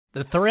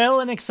The thrill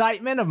and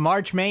excitement of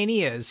March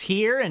Mania is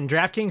here, and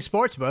DraftKings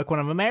Sportsbook, one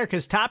of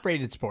America's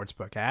top-rated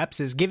sportsbook apps,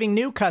 is giving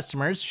new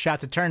customers a shot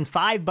to turn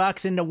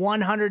 $5 into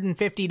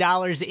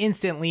 $150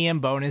 instantly in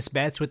bonus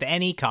bets with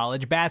any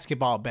college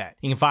basketball bet.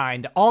 You can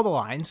find all the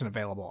lines and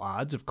available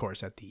odds, of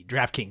course, at the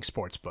DraftKings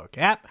Sportsbook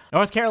app.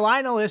 North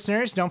Carolina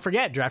listeners, don't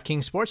forget,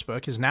 DraftKings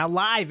Sportsbook is now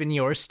live in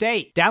your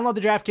state. Download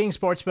the DraftKings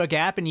Sportsbook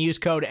app and use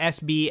code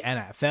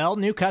SBNFL.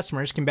 New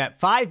customers can bet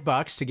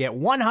 $5 to get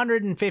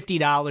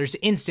 $150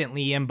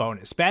 instantly in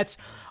bonus bets,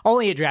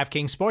 only at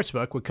DraftKings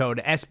Sportsbook with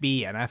code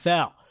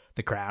SBNFL.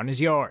 The crown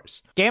is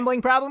yours.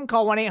 Gambling problem?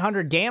 Call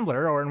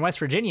 1-800-GAMBLER, or in West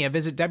Virginia,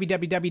 visit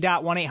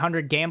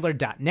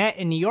www.1800gambler.net.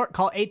 In New York,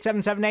 call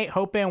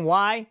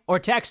 877-8-HOPE-NY or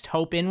text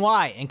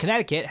HOPE-NY. In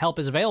Connecticut, help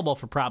is available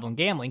for problem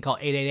gambling. Call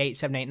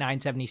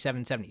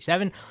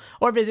 888-789-7777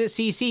 or visit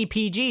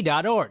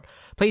ccpg.org.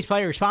 Please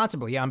play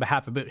responsibly on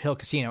behalf of Boot Hill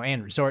Casino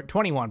and Resort.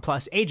 21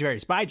 plus, age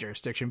varies by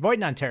jurisdiction. Void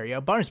in Ontario.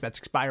 Bonus bets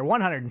expire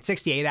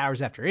 168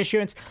 hours after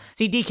issuance.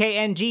 See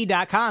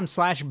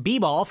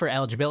dkng.com/bball for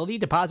eligibility,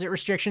 deposit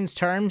restrictions,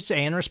 terms,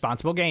 and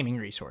responsible gaming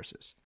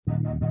resources.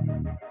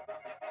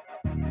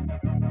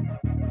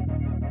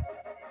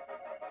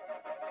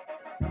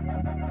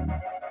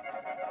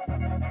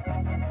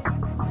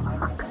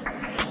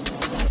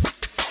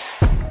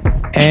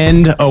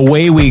 And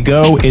away we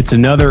go. It's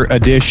another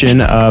edition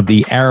of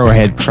the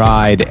Arrowhead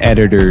Pride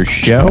Editor's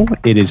Show.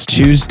 It is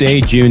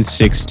Tuesday, June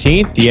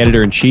 16th. The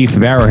editor-in-chief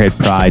of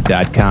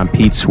arrowheadpride.com,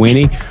 Pete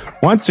Sweeney,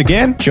 once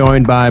again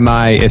joined by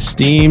my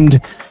esteemed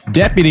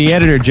deputy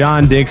editor,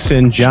 John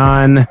Dixon.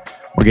 John,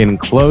 we're getting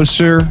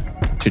closer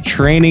to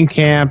training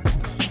camp.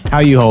 How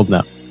are you holding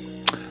up?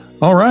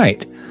 All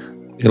right.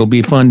 It'll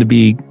be fun to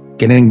be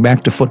getting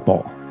back to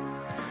football.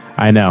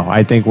 I know.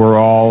 I think we're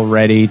all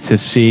ready to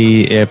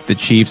see if the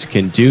Chiefs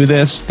can do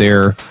this.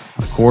 There,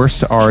 of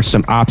course, are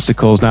some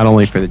obstacles not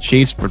only for the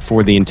Chiefs, but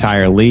for the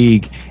entire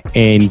league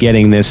in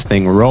getting this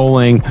thing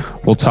rolling.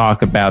 We'll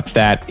talk about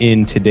that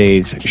in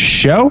today's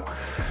show.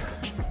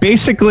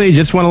 Basically,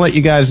 just want to let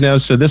you guys know,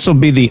 so this will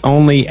be the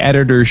only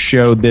editor's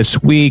show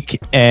this week,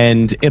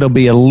 and it'll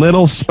be a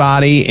little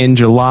spotty in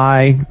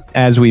July.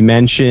 As we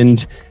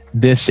mentioned,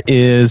 this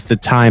is the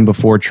time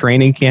before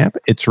training camp.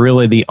 It's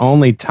really the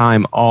only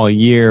time all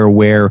year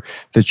where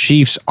the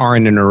Chiefs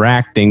aren't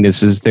interacting.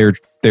 This is their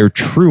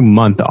true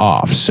month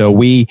off. So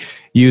we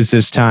use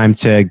this time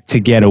to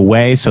get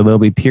away. So there'll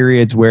be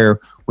periods where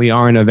we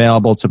aren't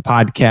available to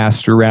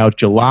podcast throughout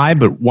July,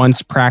 but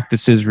once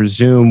practices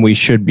resume, we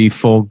should be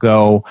full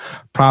go.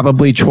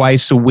 Probably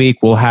twice a week,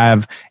 we'll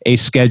have a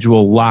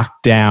schedule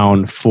locked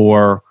down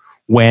for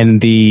when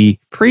the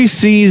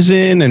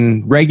preseason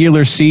and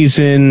regular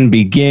season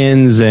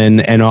begins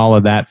and all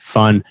of that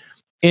fun.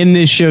 In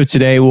this show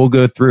today, we'll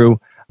go through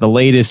the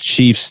latest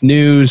Chiefs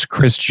news.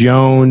 Chris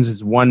Jones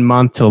is 1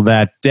 month till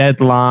that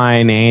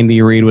deadline.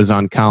 Andy Reid was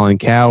on Colin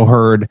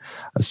Cowherd.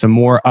 Some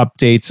more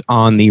updates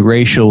on the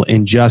racial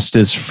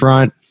injustice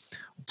front.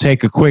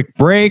 Take a quick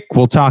break.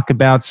 We'll talk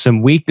about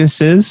some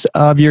weaknesses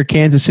of your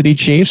Kansas City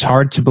Chiefs.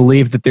 Hard to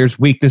believe that there's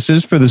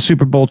weaknesses for the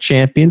Super Bowl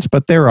champions,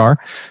 but there are.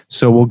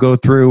 So we'll go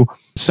through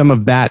some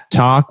of that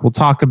talk. We'll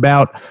talk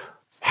about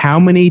how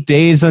many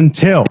days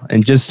until,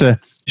 and just to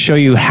show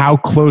you how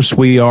close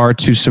we are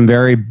to some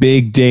very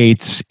big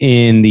dates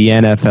in the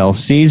NFL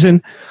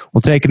season.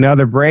 We'll take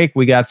another break.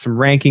 We got some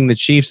Ranking the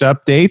Chiefs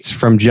updates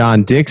from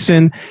John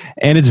Dixon,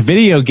 and it's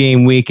video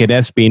game week at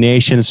SB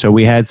Nation, so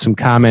we had some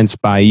comments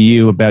by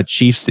you about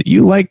Chiefs that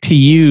you like to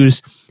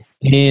use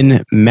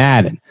in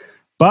Madden.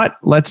 But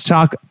let's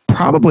talk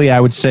probably,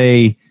 I would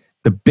say,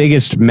 the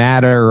biggest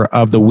matter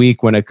of the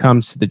week when it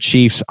comes to the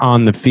Chiefs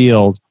on the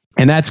field,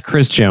 and that's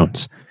Chris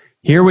Jones.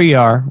 Here we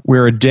are.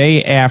 We're a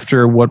day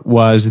after what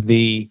was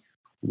the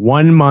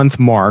 1 month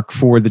mark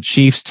for the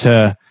Chiefs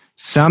to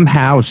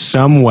somehow,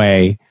 some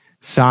way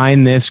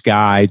sign this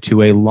guy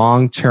to a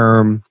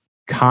long-term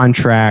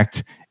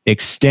contract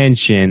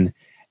extension.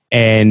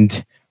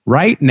 And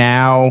right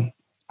now,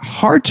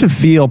 hard to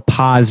feel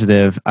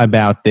positive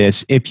about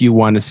this if you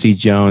want to see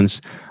Jones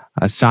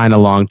sign a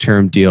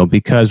long-term deal,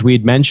 because we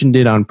had mentioned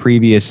it on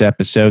previous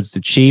episodes.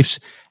 The Chiefs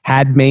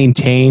had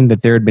maintained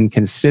that there had been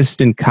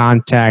consistent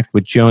contact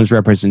with Jones'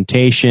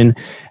 representation,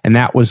 and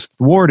that was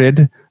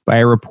thwarted by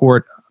a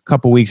report a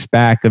couple weeks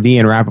back of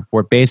Ian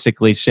Rappaport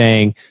basically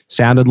saying,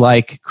 sounded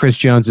like Chris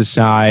Jones'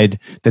 side,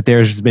 that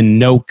there's been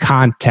no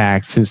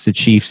contact since the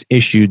Chiefs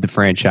issued the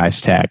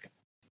franchise tag.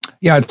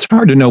 Yeah, it's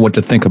hard to know what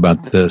to think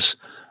about this.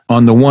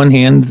 On the one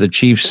hand, the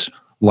Chiefs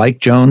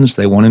like Jones.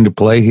 They want him to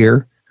play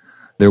here.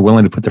 They're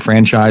willing to put the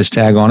franchise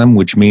tag on him,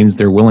 which means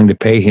they're willing to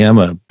pay him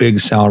a big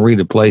salary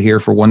to play here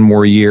for one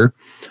more year.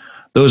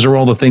 Those are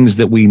all the things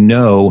that we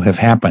know have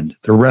happened.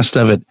 The rest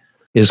of it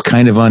is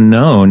kind of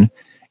unknown.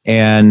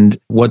 And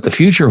what the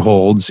future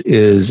holds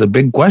is a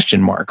big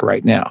question mark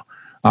right now.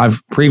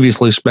 I've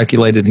previously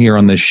speculated here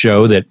on this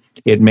show that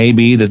it may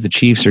be that the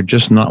Chiefs are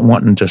just not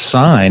wanting to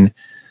sign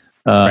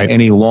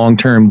any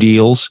long-term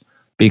deals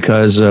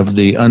because of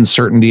the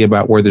uncertainty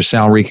about where their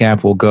salary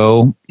cap will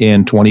go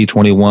in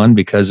 2021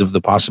 because of the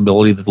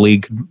possibility that the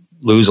league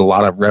lose a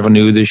lot of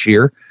revenue this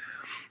year,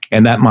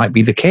 and that might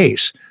be the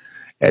case.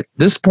 At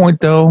this point,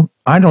 though,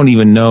 I don't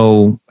even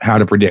know how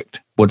to predict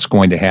what's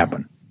going to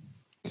happen.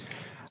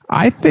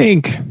 I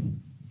think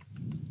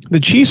the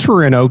Chiefs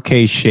were in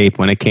okay shape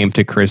when it came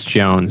to Chris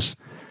Jones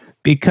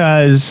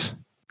because,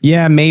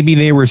 yeah, maybe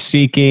they were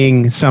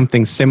seeking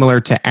something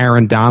similar to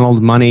Aaron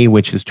Donald money,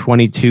 which is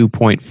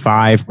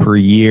 $22.5 per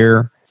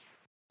year.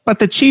 But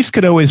the Chiefs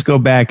could always go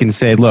back and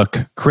say, look,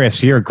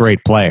 Chris, you're a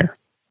great player.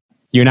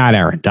 You're not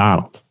Aaron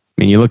Donald.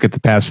 I mean, you look at the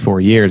past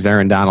 4 years,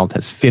 Aaron Donald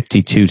has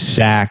 52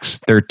 sacks,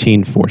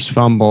 13 forced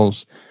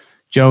fumbles.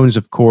 Jones,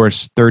 of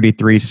course,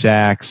 33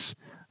 sacks,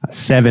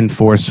 7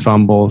 forced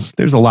fumbles.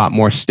 There's a lot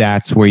more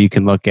stats where you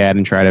can look at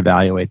and try to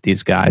evaluate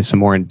these guys some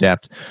more in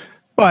depth.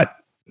 But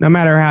no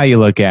matter how you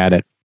look at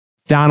it,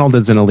 Donald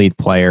is an elite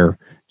player.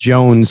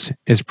 Jones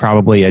is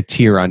probably a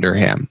tier under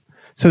him.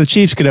 So the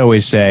Chiefs could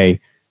always say,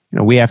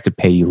 we have to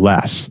pay you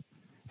less.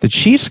 The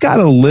Chiefs got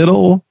a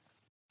little,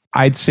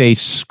 I'd say,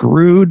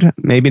 screwed.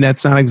 Maybe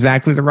that's not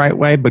exactly the right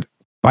way, but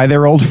by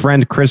their old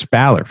friend Chris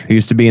Ballard, who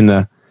used to be in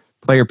the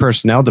player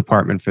personnel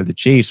department for the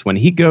Chiefs, when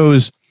he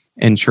goes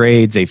and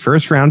trades a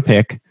first-round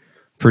pick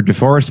for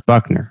DeForest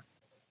Buckner.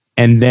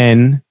 And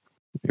then,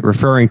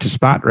 referring to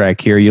Spotrac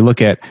here, you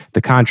look at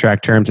the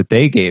contract terms that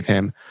they gave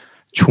him,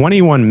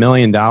 $21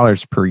 million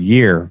per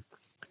year.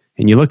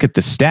 And you look at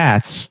the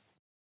stats,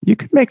 you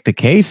could make the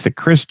case that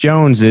Chris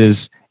Jones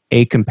is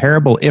a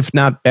comparable, if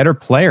not better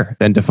player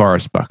than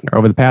DeForest Buckner.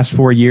 Over the past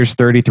 4 years,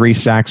 33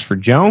 sacks for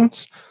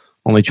Jones,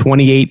 only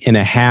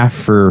 28.5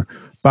 for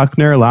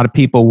Buckner. A lot of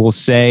people will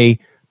say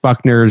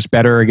Buckner's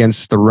better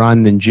against the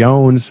run than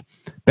Jones.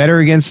 Better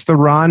against the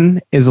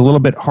run is a little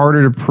bit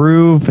harder to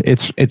prove.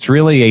 It's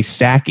really a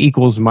sack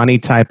equals money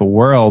type of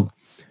world.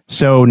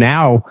 So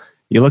now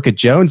you look at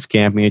Jones'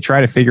 camp and you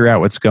try to figure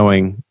out what's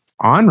going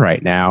on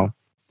right now.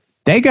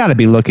 They got to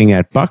be looking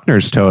at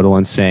Buckner's total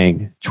and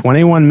saying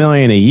 $21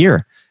 million a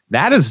year.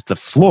 That is the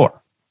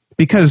floor.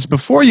 Because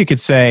before you could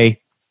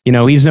say,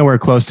 he's nowhere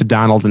close to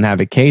Donald and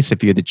have a case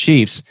if you're the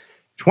Chiefs.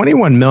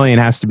 $21 million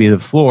has to be the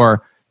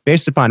floor.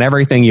 Based upon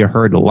everything you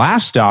heard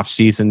last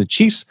offseason, the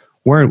Chiefs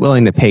weren't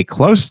willing to pay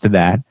close to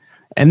that.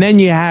 And then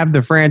you have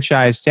the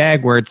franchise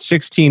tag where it's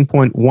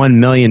 $16.1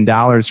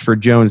 million for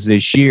Jones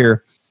this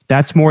year.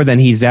 That's more than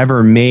he's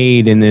ever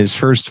made in his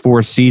first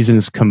 4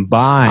 seasons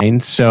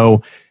combined.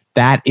 So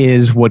that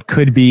is what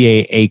could be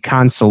a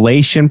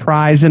consolation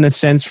prize in a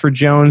sense for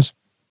Jones.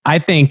 I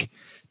think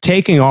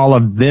taking all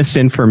of this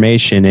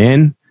information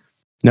in,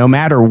 no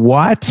matter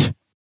what,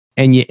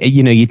 and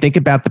you think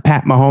about the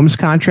Pat Mahomes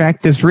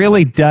contract, this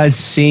really does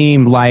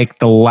seem like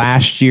the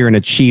last year in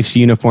a Chiefs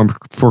uniform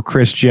for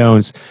Chris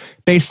Jones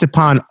based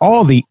upon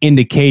all the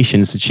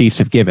indications the Chiefs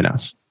have given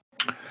us.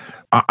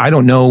 I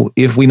don't know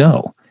if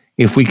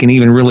we can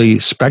even really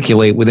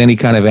speculate with any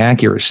kind of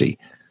accuracy.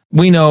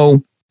 We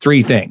know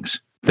 3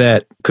 things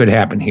that could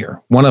happen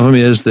here. One of them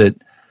is that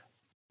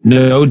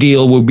no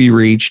deal will be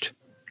reached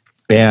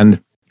and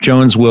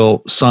Jones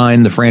will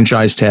sign the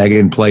franchise tag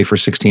and play for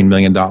 $16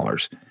 million.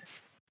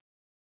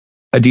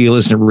 A deal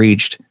isn't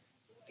reached.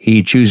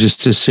 He chooses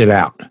to sit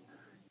out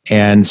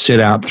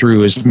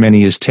through as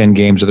many as 10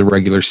 games of the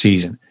regular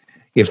season.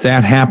 If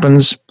that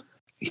happens,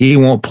 he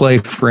won't play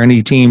for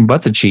any team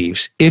but the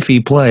Chiefs if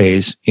he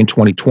plays in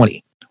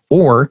 2020,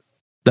 or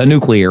the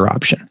nuclear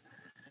option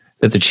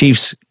that the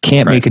Chiefs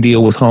can't make a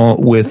deal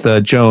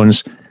with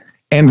Jones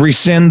and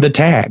rescind the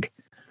tag,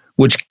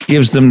 which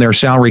gives them their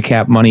salary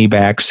cap money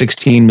back,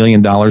 $16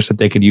 million that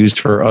they could use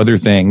for other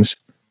things,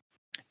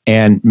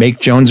 and make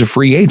Jones a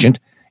free agent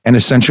and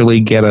essentially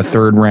get a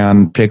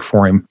 3rd-round pick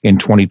for him in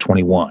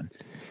 2021.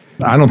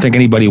 I don't think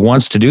anybody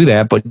wants to do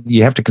that, but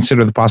you have to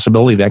consider the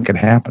possibility that could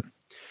happen.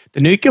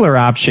 The nuclear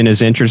option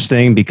is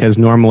interesting because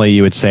normally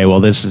you would say, well,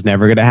 this is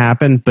never going to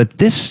happen. But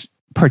this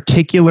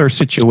particular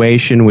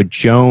situation with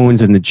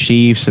Jones and the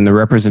Chiefs and the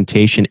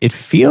representation, it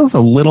feels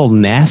a little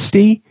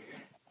nasty.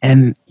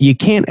 And you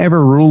can't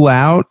ever rule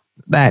out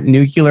that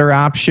nuclear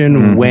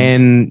option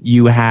when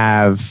you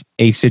have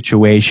a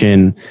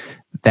situation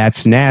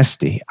that's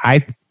nasty.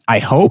 I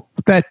hope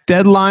that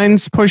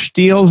deadlines push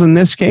deals in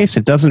this case.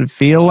 It doesn't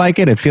feel like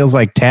it. It feels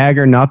like tag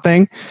or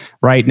nothing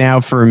right now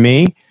for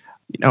me.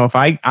 If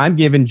I'm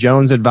giving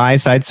Jones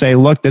advice, I'd say,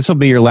 look, this will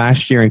be your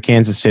last year in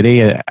Kansas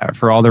City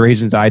for all the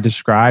reasons I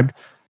described.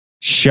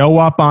 Show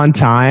up on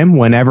time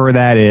whenever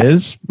that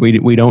is.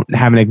 We don't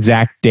have an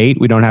exact date.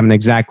 We don't have an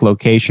exact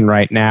location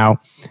right now.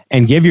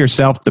 And give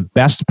yourself the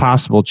best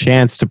possible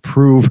chance to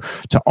prove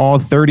to all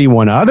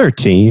 31 other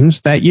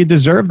teams that you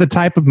deserve the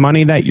type of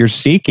money that you're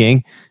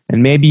seeking,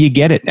 and maybe you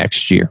get it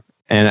next year.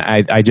 And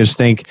I just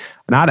think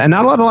not a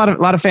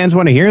lot of fans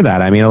want to hear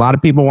that. I mean, a lot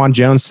of people want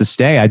Jones to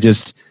stay. I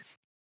just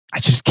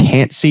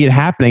can't see it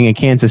happening in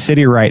Kansas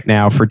City right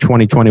now for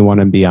 2021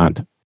 and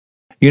beyond.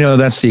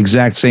 That's the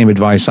exact same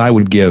advice I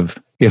would give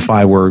if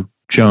I were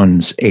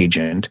Jones'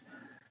 agent.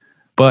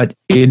 But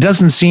it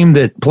doesn't seem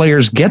that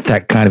players get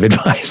that kind of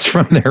advice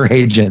from their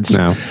agents.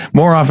 No.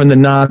 More often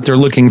than not, they're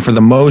looking for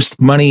the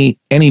most money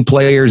any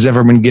player's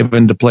ever been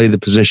given to play the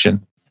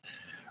position,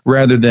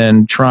 rather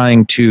than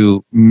trying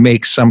to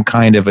make some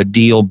kind of a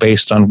deal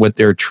based on what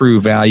their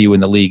true value in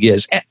the league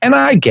is. And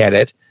I get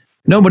it.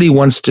 Nobody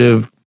wants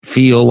to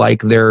feel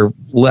like they're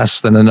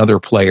less than another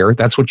player.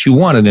 That's what you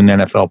want in an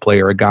NFL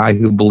player, a guy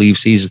who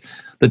believes he's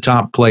the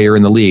top player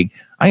in the league.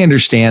 I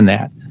understand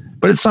that.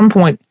 But at some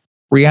point,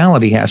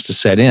 reality has to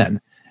set in.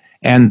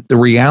 And the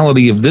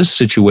reality of this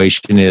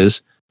situation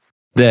is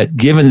that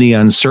given the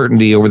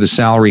uncertainty over the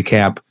salary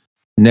cap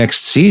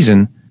next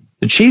season,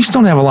 the Chiefs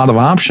don't have a lot of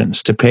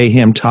options to pay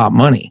him top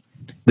money.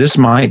 This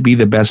might be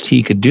the best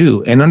he could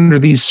do. And under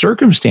these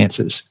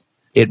circumstances,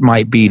 it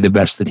might be the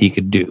best that he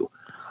could do.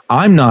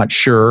 I'm not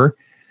sure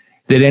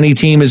that any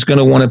team is going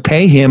to want to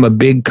pay him a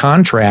big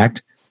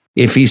contract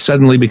if he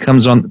suddenly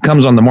comes on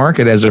the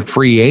market as a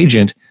free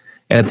agent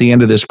at the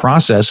end of this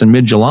process in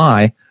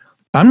mid-July.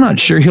 I'm not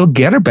sure he'll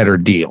get a better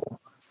deal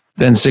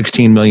than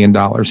 $16 million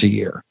a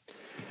year.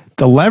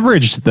 The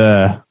leverage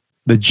the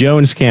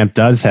Jones camp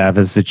does have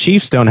is the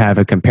Chiefs don't have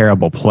a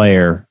comparable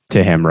player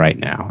to him right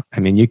now. I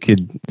mean, you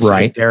could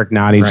say Derek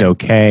Notty's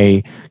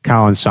okay.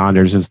 Colin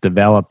Saunders is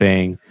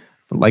developing.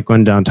 But like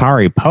when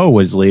Dontari Poe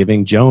was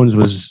leaving, Jones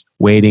was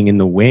waiting in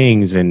the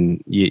wings,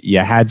 and you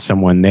had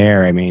someone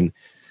there. I mean,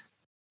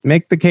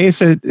 make the case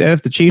that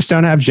if the Chiefs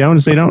don't have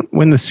Jones, they don't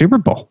win the Super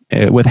Bowl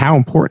with how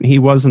important he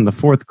was in the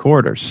fourth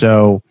quarter.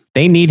 So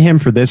they need him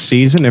for this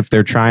season if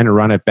they're trying to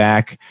run it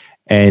back.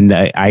 And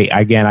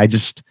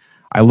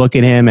I look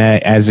at him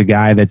as a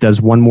guy that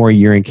does one more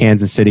year in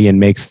Kansas City and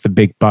makes the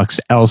big bucks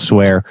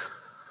elsewhere.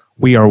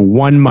 We are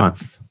 1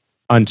 month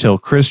until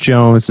Chris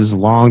Jones'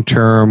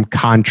 long-term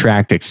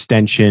contract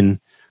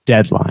extension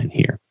deadline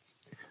here.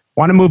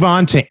 Want to move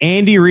on to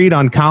Andy Reid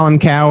on Colin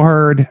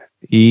Cowherd.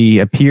 He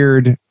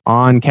appeared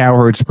on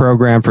Cowherd's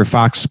program for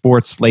Fox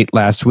Sports late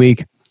last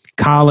week.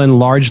 Colin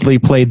largely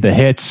played the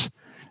hits. It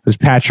was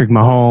Patrick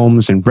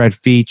Mahomes and Brett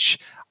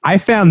Veach. I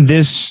found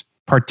this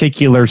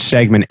particular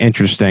segment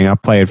interesting. I'll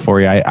play it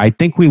for you. I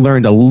think we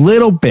learned a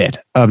little bit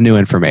of new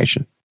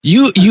information.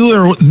 You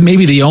are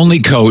maybe the only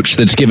coach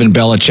that's given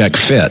Belichick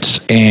fits.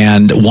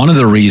 And one of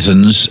the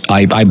reasons,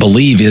 I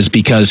believe, is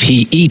because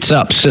he eats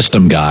up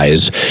system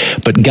guys.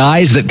 But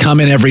guys that come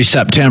in every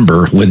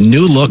September with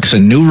new looks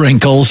and new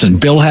wrinkles,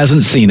 and Bill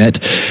hasn't seen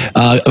it,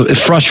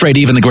 frustrate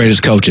even the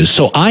greatest coaches.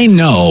 So I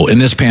know in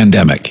this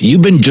pandemic,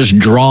 you've been just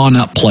drawing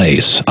up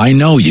plays. I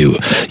know you.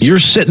 You're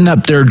sitting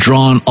up there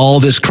drawing all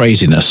this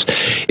craziness.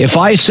 If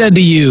I said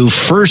to you,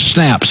 first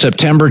snap,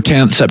 September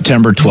 10th,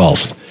 September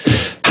 12th,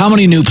 how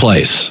many new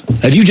plays?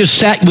 Have you just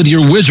sat with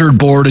your wizard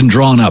board and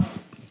drawn up?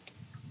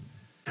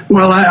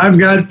 Well, I've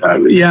got,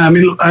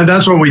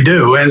 that's what we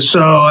do. And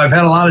so I've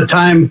had a lot of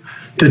time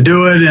to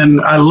do it,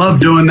 and I love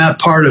doing that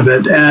part of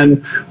it.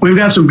 And we've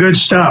got some good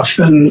stuff.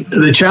 And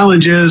the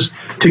challenge is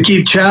to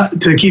keep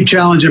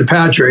challenging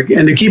Patrick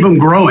and to keep him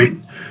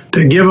growing,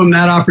 to give him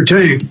that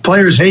opportunity.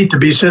 Players hate to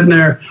be sitting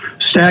there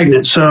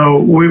stagnant.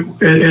 So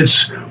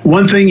it's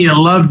one thing you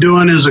love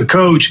doing as a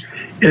coach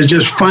is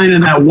just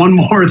finding that one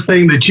more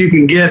thing that you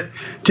can get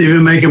to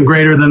even make them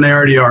greater than they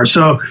already are.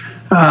 So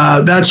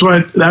that's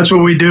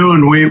what we do,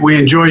 and we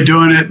enjoy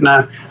doing it. And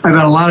I've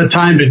got a lot of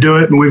time to do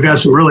it, and we've got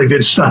some really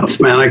good stuff,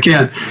 man. I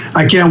can't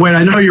wait.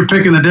 I know you're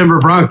picking the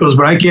Denver Broncos,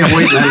 but I can't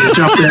wait now to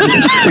jump in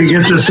and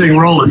get this thing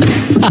rolling.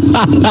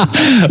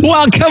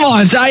 Well, come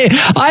on.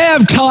 I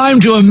have time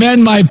to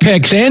amend my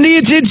picks, Andy.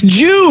 It's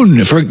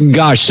June, for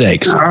gosh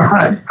sakes. All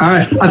right.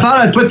 I thought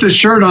I'd put this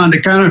shirt on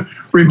to kind of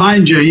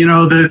remind you,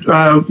 that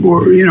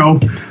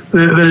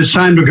that it's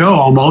time to go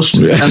almost,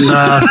 and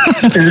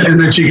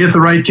that you get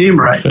the right team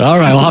right. All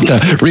right, we'll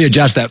have to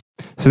readjust that.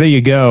 So there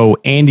you go,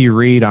 Andy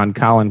Reid on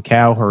Colin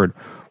Cowherd.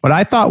 What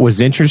I thought was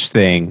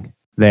interesting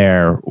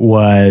there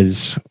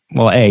was,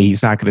 well,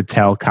 he's not going to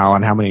tell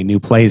Colin how many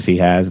new plays he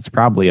has. It's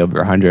probably over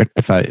 100,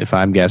 if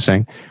I'm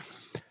guessing.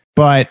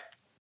 But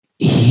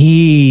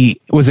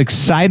he was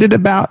excited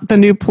about the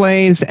new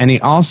plays, and he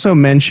also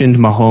mentioned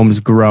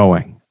Mahomes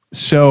growing.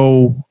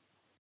 So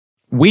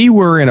we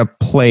were in a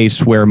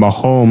place where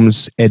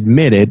Mahomes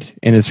admitted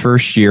in his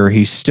first year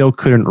he still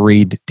couldn't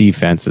read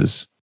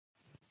defenses.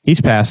 He's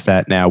past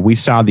that now. We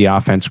saw the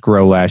offense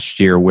grow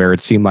last year where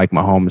it seemed like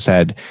Mahomes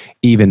had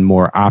even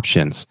more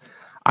options.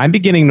 I'm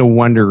beginning to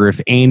wonder if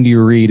Andy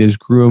Reid is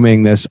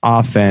grooming this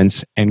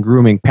offense and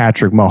grooming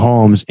Patrick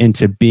Mahomes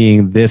into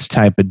being this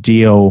type of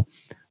deal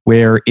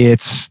where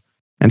it's,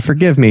 and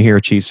forgive me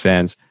here, Chiefs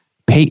fans,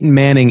 Peyton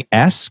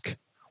Manning-esque,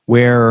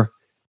 where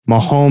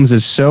Mahomes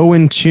is so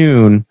in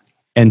tune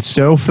and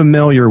so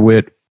familiar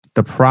with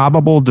the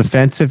probable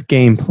defensive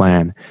game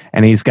plan,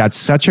 and he's got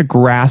such a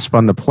grasp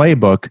on the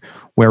playbook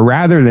where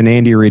rather than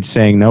Andy Reid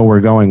saying, no, we're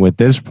going with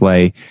this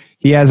play,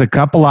 he has a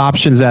couple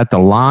options at the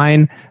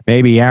line,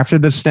 maybe after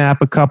the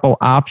snap, a couple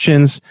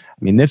options.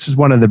 I mean, this is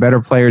one of the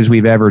better players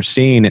we've ever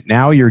seen.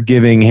 Now you're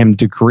giving him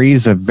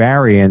degrees of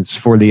variance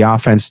for the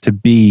offense to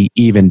be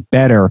even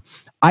better.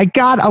 I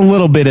got a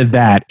little bit of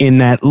that in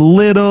that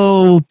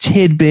little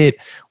tidbit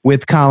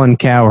with Colin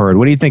Cowherd.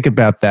 What do you think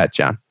about that,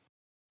 John?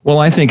 Well,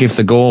 I think if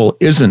the goal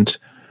isn't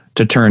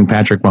to turn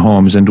Patrick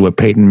Mahomes into a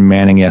Peyton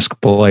Manning-esque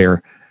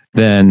player,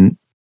 then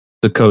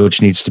the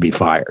coach needs to be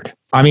fired.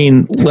 I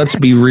mean, let's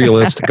be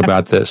realistic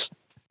about this.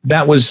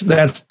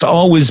 That's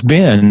always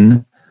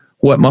been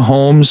what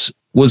Mahomes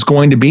was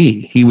going to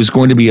be. He was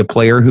going to be a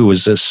player who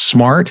was as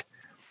smart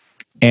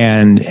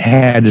and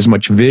had as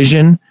much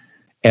vision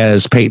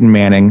as Peyton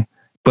Manning,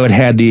 but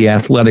had the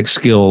athletic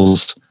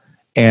skills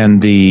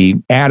and the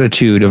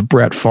attitude of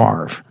Brett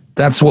Favre.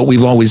 That's what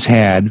we've always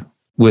had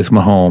with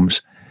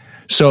Mahomes.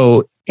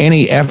 So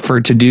any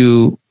effort to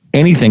do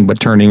anything but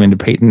turn him into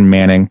Peyton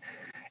Manning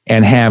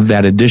and have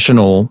that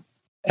additional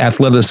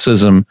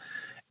athleticism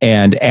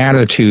and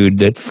attitude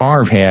that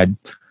Favre had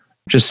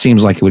just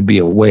seems like it would be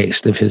a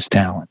waste of his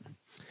talent.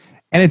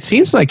 And it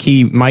seems like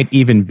he might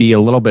even be a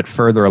little bit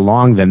further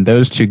along than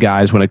those two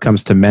guys when it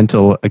comes to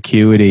mental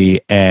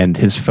acuity and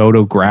his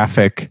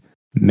photographic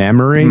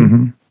memory.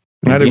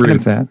 Mm-hmm. I'd agree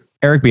with that.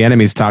 Eric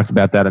Bieniemy's talked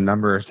about that a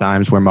number of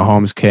times where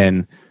Mahomes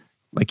can,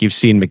 like you've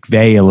seen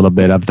McVay a little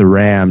bit of the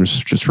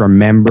Rams, just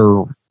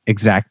remember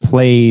exact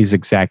plays,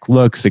 exact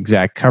looks,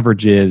 exact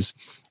coverages,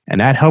 and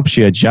that helps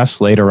you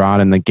adjust later on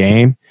in the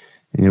game.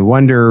 And you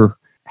wonder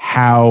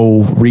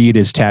how Reid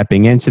is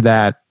tapping into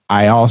that.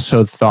 I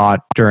also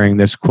thought during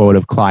this quote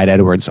of Clyde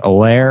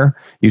Edwards-Helaire,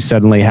 you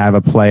suddenly have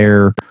a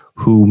player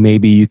who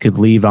maybe you could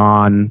leave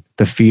on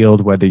the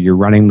field, whether you're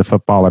running the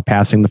football or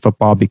passing the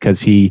football, because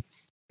he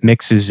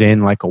mixes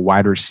in like a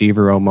wide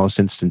receiver almost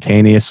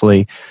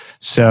instantaneously.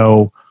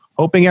 So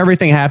hoping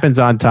everything happens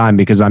on time,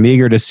 because I'm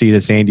eager to see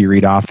this Andy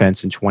Reid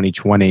offense in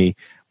 2020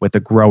 with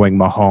a growing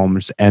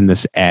Mahomes and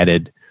this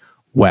added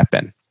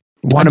weapon.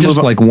 I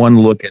just like one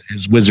look at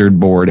his wizard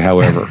board,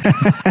 however.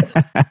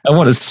 I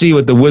want to see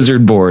what the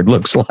wizard board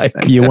looks like.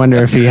 You wonder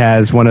if he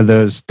has one of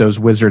those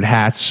wizard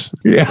hats.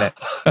 Yeah.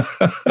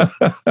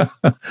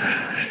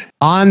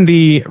 On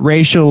the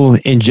racial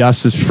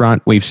injustice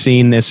front, we've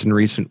seen this in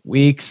recent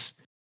weeks,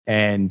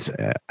 and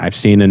I've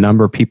seen a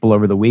number of people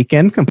over the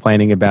weekend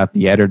complaining about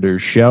the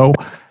editor's show.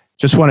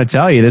 Just want to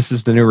tell you, this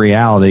is the new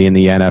reality in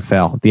the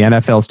NFL. The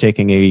NFL is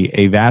taking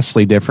a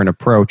vastly different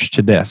approach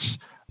to this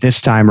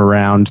time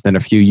around than a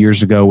few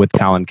years ago with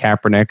Colin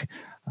Kaepernick.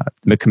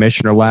 The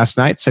commissioner last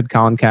night said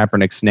Colin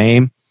Kaepernick's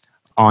name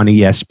on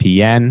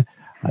ESPN.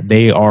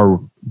 They are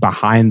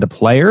behind the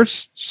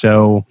players.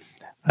 So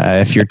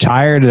if you're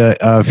tired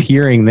of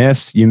hearing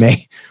this, you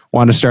may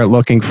want to start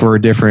looking for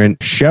a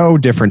different show,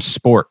 different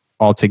sport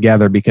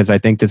altogether, because I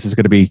think this is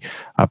going to be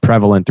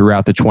prevalent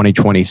throughout the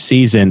 2020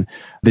 season.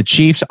 The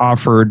Chiefs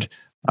offered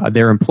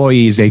their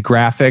employees a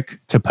graphic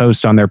to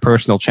post on their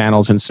personal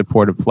channels in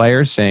support of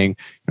players, saying,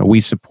 we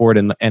support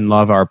and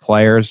love our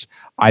players.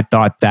 I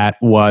thought that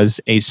was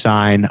a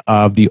sign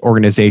of the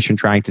organization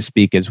trying to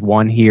speak as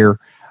one here,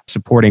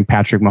 supporting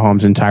Patrick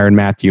Mahomes and Tyrann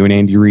Mathieu and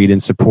Andy Reid in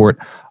support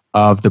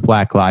of the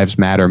Black Lives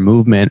Matter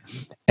movement.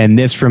 And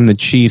this from the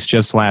Chiefs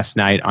just last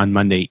night on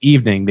Monday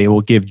evening. They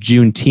will give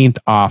Juneteenth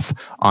off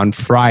on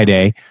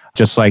Friday,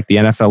 just like the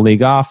NFL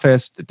League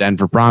Office, the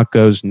Denver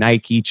Broncos,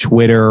 Nike,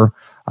 Twitter,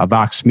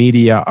 Vox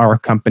Media, our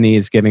company,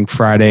 is giving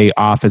Friday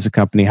off as a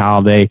company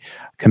holiday,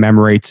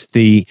 commemorates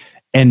the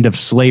end of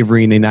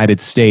slavery in the United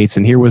States.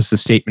 And here was the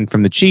statement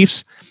from the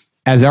Chiefs.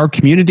 As our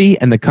community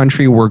and the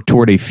country work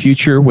toward a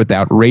future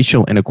without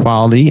racial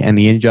inequality and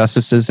the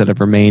injustices that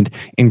have remained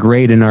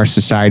ingrained in our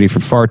society for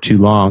far too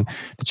long,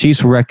 the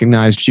Chiefs will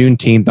recognize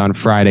Juneteenth on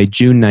Friday,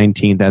 June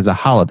 19th, as a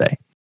holiday.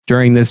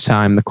 During this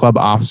time, the club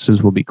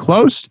offices will be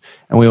closed,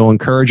 and we will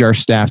encourage our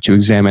staff to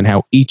examine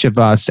how each of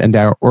us and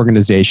our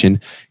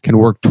organization can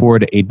work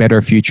toward a better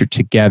future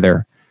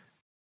together.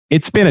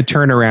 It's been a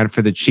turnaround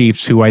for the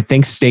Chiefs, who I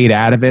think stayed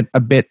out of it a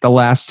bit the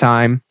last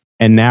time,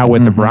 and now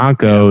with the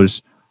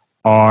Broncos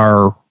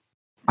are,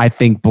 I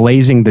think,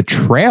 blazing the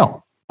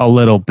trail a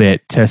little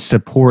bit to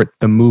support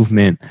the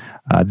movement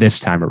this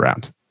time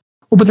around.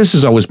 Well, but this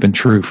has always been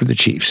true for the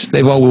Chiefs.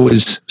 They've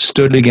always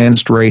stood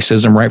against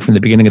racism right from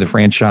the beginning of the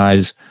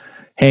franchise.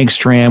 Hank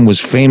Stram was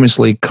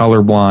famously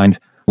colorblind.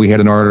 We had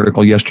an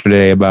article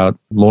yesterday about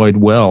Lloyd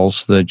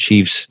Wells, the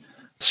Chiefs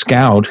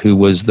scout, who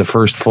was the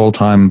first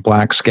full-time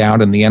black scout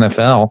in the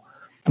NFL.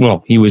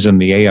 Well, he was in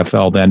the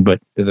AFL then,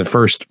 but the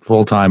first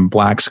full-time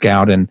black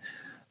scout in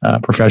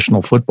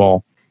professional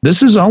football. This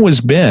has always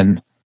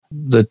been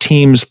the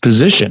team's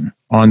position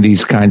on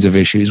these kinds of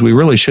issues. We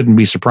really shouldn't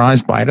be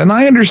surprised by it. And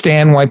I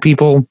understand why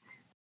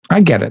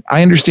I get it.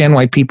 I understand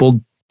why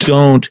people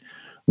don't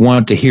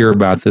want to hear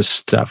about this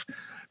stuff.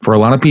 For a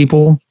lot of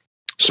people,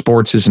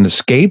 sports is an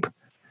escape,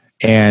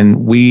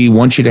 and we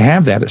want you to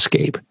have that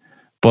escape.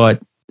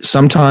 But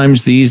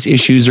sometimes these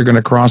issues are going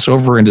to cross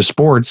over into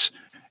sports,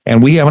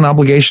 and we have an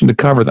obligation to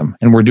cover them,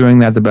 and we're doing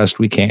that the best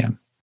we can.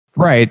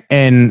 Right.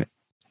 And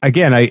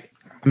again, I'm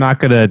not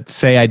going to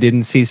say I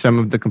didn't see some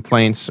of the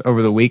complaints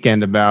over the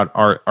weekend about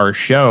our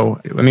show.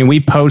 I mean, we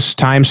post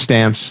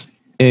timestamps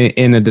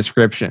in the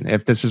description.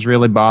 If this is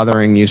really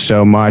bothering you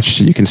so much,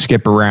 you can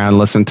skip around,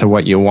 listen to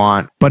what you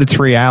want. But it's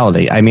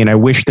reality. I mean, I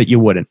wish that you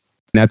wouldn't.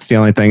 That's the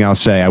only thing I'll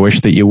say. I wish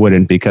that you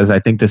wouldn't, because I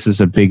think this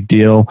is a big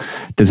deal.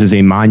 This is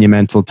a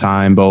monumental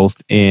time,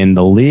 both in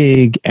the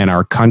league and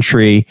our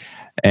country.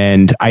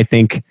 And I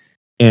think,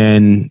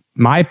 in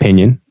my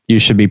opinion, you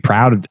should be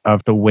proud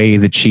of the way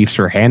the Chiefs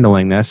are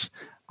handling this.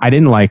 I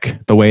didn't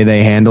like the way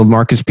they handled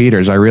Marcus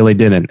Peters. I really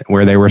didn't,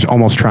 where they were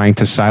almost trying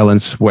to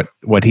silence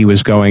what he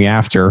was going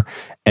after.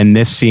 And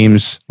this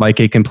seems like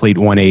a complete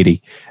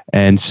 180.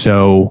 And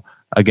so,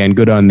 again,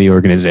 good on the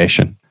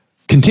organization.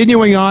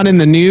 Continuing on in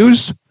the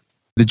news,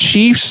 the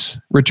Chiefs,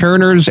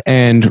 returners,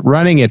 and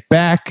running it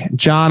back.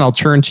 John, I'll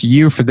turn to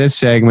you for this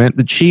segment.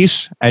 The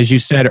Chiefs, as you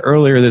said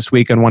earlier this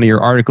week on one of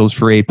your articles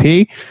for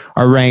AP,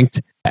 are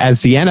ranked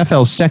as the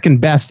NFL's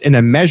second best in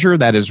a measure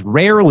that is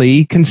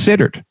rarely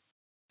considered.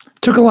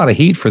 Took a lot of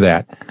heat for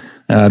that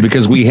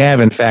because we have,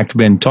 in fact,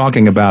 been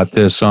talking about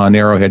this on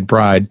Arrowhead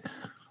Pride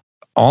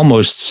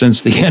almost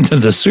since the end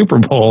of the Super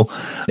Bowl,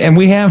 and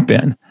we have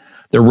been.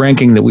 The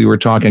ranking that we were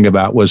talking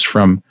about was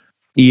from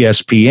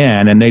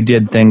ESPN, and they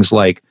did things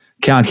like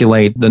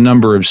calculate the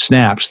number of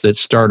snaps that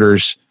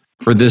starters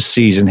for this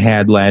season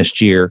had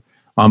last year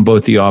on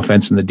both the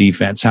offense and the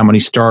defense, how many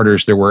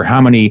starters there were,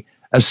 how many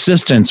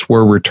assistants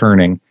were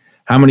returning,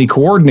 how many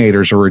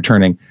coordinators are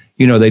returning.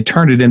 You know, they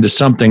turned it into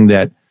something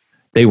that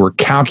they were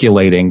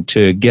calculating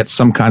to get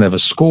some kind of a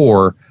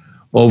score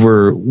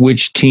over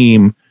which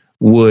team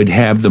would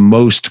have the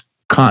most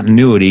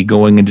continuity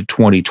going into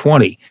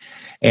 2020.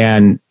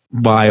 And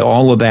by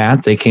all of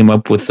that, they came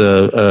up with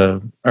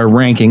a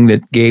ranking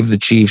that gave the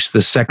Chiefs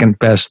the second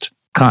best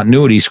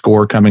continuity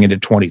score coming into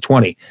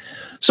 2020.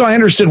 So I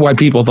understood why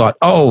people thought,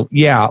 oh,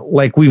 yeah,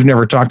 like we've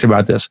never talked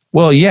about this.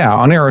 Well, yeah,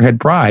 on Arrowhead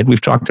Pride,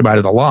 we've talked about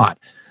it a lot.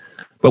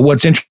 But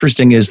what's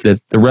interesting is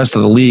that the rest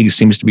of the league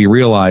seems to be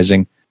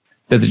realizing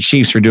that the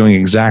Chiefs are doing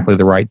exactly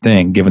the right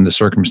thing given the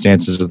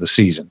circumstances of the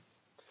season.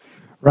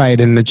 Right,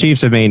 and the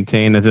Chiefs have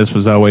maintained that this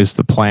was always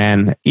the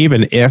plan,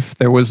 even if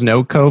there was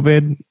no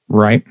COVID.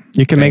 Right.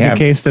 You can make a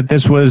case that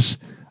this was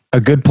a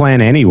good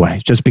plan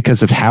anyway, just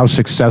because of how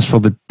successful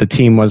the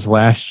team was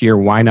last year.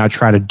 Why not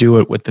try to do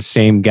it with the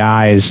same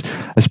guys,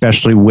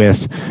 especially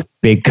with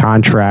big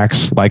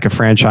contracts like a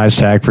franchise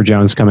tag for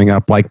Jones coming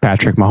up, like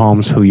Patrick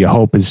Mahomes, who you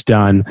hope is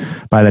done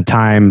by the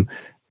time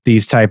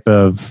these type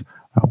of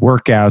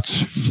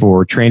workouts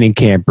for training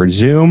camp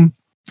resume.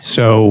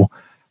 So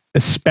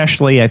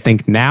especially, I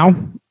think now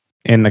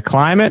in the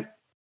climate,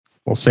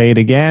 we'll say it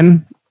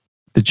again,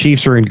 the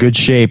Chiefs are in good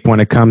shape when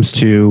it comes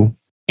to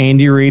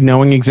Andy Reid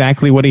knowing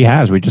exactly what he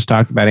has. We just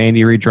talked about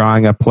Andy Reid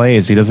drawing up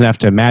plays. He doesn't have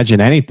to imagine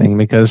anything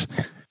because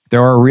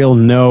there are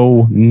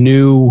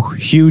no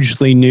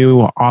hugely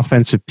new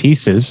offensive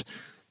pieces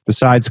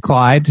besides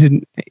Clyde.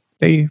 And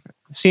they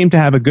seem to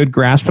have a good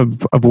grasp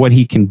of what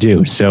he can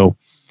do. So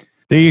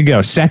there you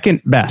go.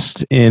 Second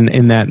best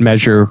in that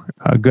measure.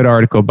 A good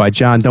article by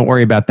John. Don't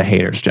worry about the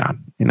haters,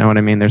 John. You know what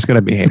I mean? There's going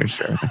to be haters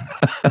for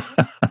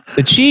everything.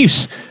 The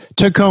Chiefs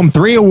took home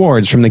 3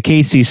 awards from the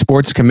KC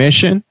Sports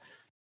Commission.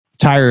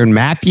 Tyrann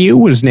Mathieu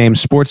was named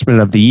Sportsman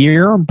of the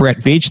Year. Brett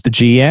Veach, the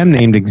GM,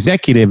 named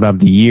Executive of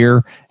the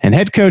Year. And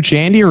head coach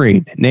Andy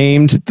Reid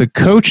named the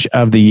Coach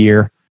of the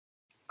Year.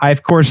 I,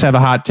 of course, have a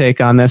hot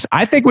take on this.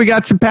 I think we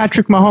got some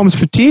Patrick Mahomes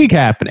fatigue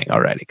happening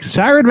already.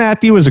 Tyrann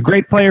Mathieu was a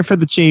great player for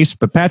the Chiefs,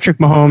 but Patrick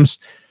Mahomes,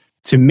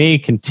 to me,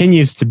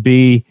 continues to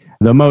be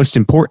the most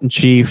important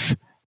Chief.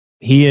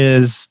 He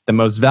is the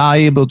most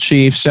valuable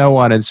Chief, so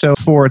on and so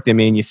forth. I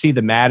mean, you see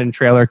the Madden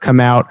trailer come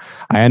out.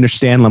 I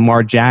understand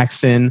Lamar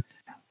Jackson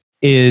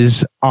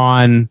is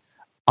on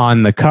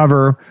the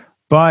cover,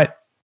 but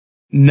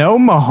no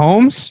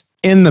Mahomes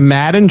in the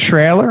Madden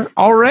trailer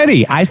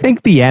already. I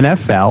think the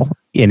NFL,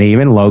 and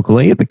even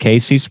locally at the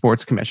KC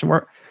Sports Commission,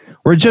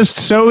 we're just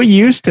so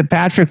used to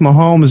Patrick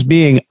Mahomes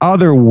being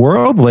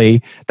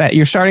otherworldly that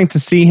you're starting to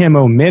see him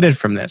omitted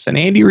from this. And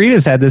Andy Reid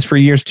has had this for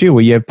years too,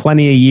 where you have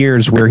plenty of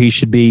years where he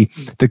should be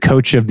the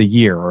Coach of the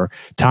Year, or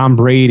Tom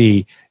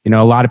Brady. You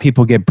know, a lot of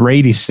people get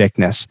Brady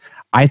sickness.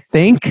 I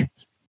think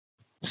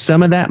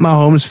some of that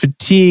Mahomes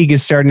fatigue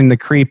is starting to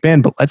creep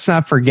in, but let's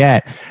not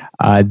forget,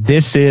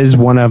 this is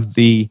one of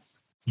the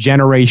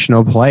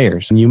generational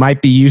players. And you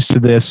might be used to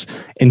this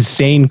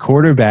insane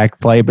quarterback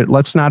play, but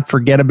let's not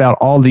forget about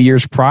all the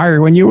years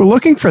prior when you were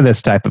looking for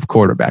this type of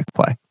quarterback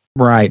play.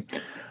 Right.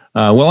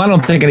 Well, I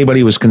don't think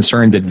anybody was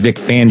concerned that Vic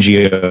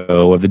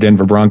Fangio of the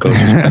Denver Broncos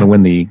was going to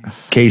win the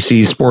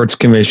KC Sports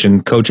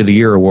Commission Coach of the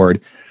Year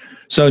award.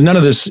 So none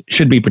of this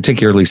should be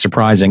particularly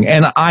surprising.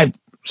 And I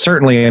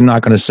certainly am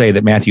not going to say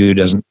that Mathieu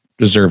doesn't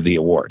deserve the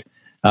award.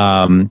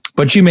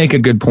 But you make a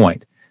good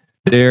point.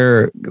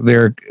 There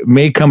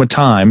may come a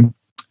time,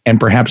 and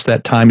perhaps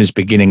that time is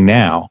beginning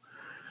now,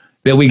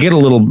 that we get a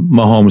little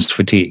Mahomes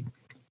fatigue.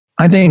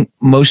 I think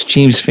most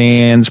Chiefs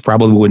fans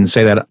probably wouldn't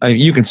say that.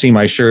 You can see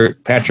my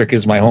shirt. Patrick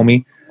is my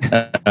homie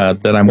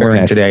that I'm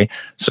wearing today.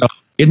 So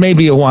it may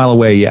be a while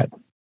away yet.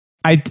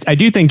 I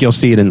do think you'll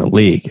see it in the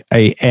league.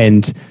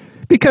 And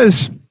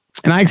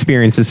I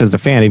experienced this as a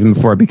fan even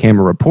before I became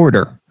a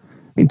reporter.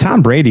 I mean,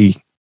 Tom Brady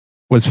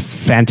was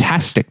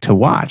fantastic to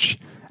watch.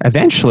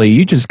 Eventually,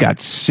 you just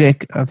got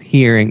sick of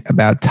hearing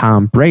about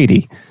Tom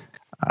Brady.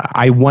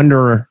 I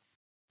wonder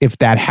if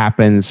that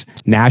happens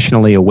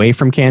nationally away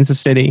from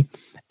Kansas City.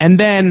 And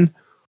then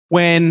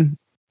when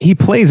he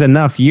plays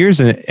enough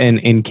years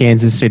in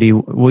Kansas City,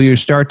 will you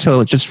start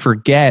to just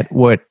forget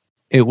what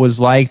it was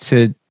like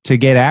to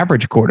get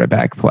average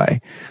quarterback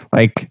play.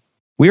 Like,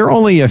 we're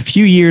only a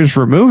few years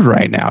removed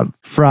right now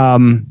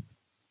from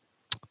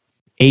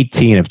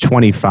 18 of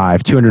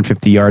 25,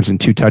 250 yards and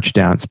 2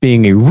 touchdowns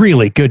being a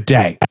really good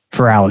day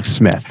for Alex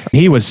Smith.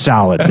 He was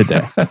solid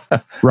today,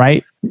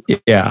 right?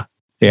 Yeah.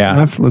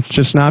 Let's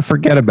just not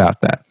forget about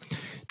that.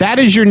 That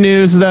is your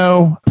news,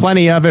 though.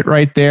 Plenty of it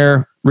right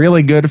there.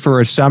 Really good for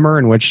a summer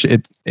in which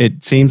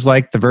it seems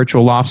like the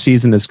virtual off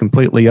season is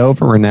completely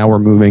over, and now we're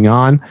moving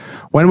on.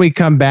 When we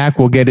come back,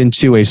 we'll get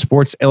into a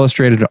Sports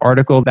Illustrated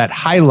article that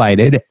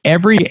highlighted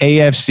every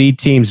AFC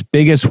team's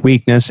biggest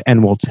weakness,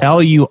 and we'll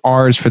tell you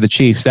ours for the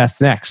Chiefs. That's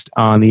next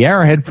on the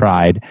Arrowhead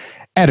Pride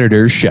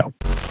Editors Show.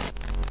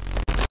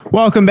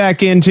 Welcome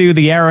back into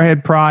the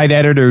Arrowhead Pride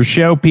Editors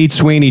Show. Pete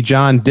Sweeney,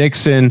 John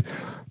Dixon,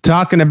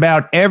 talking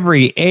about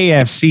every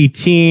AFC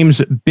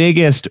team's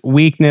biggest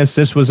weakness.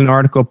 This was an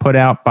article put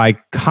out by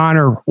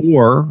Connor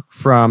Orr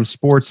from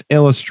Sports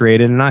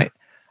Illustrated, and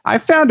I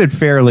found it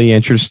fairly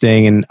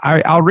interesting, and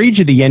I'll read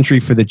you the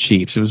entry for the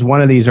Chiefs. It was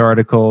one of these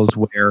articles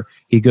where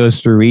he goes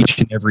through each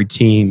and every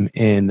team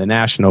in the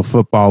National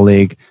Football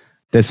League.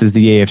 This is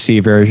the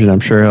AFC version.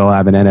 I'm sure he'll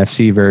have an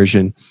NFC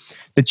version.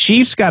 The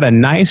Chiefs got a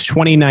nice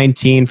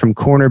 2019 from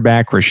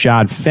cornerback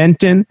Rashad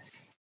Fenton.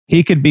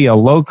 He could be a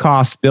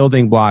low-cost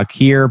building block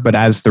here, but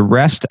as the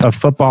rest of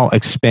football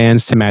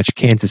expands to match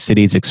Kansas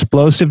City's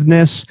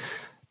explosiveness,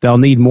 they'll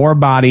need more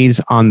bodies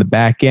on the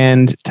back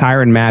end.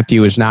 Tyrann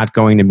Mathieu is not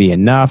going to be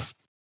enough.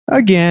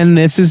 Again,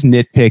 this is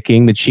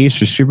nitpicking. The Chiefs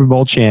are Super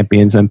Bowl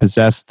champions and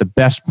possess the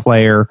best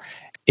player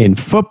in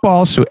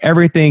football, so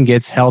everything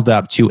gets held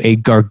up to a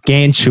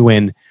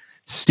gargantuan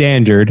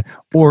standard,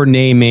 or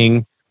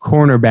naming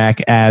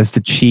cornerback as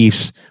the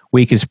Chiefs'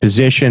 weakest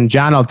position.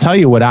 John, I'll tell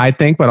you what I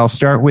think, but I'll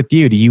start with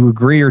you. Do you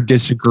agree or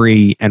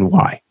disagree, and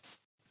why?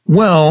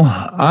 Well,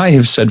 I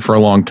have said for a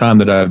long time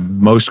that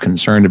I'm most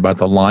concerned about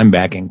the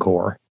linebacking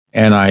core,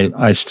 and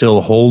I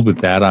still hold with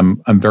that.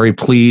 I'm very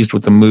pleased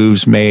with the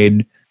moves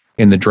made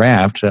in the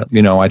draft.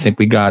 I think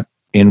we got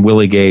in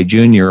Willie Gay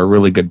Jr., a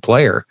really good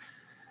player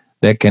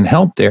that can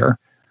help there,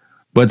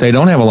 but they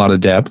don't have a lot of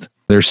depth.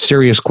 There's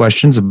serious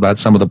questions about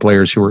some of the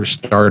players who are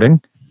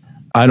starting.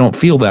 I don't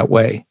feel that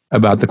way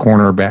about the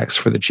cornerbacks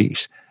for the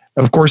Chiefs.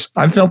 Of course,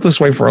 I've felt this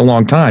way for a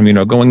long time.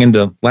 Going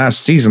into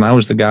last season, I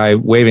was the guy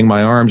waving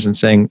my arms and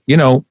saying,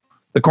 the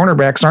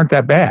cornerbacks aren't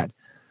that bad.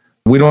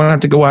 We don't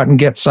have to go out and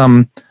get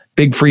some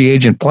big free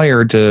agent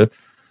player to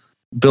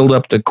build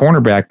up the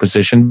cornerback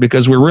position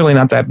because we're really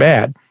not that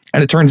bad.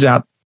 And it turns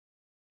out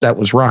that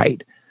was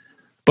right.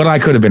 But I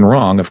could have been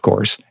wrong, of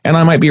course, and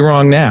I might be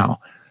wrong now.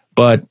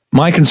 But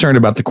my concern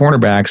about the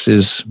cornerbacks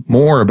is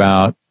more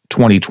about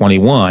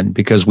 2021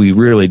 because we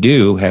really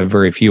do have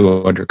very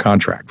few under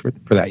contract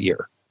for that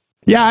year.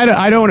 Yeah,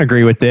 I don't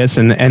agree with this,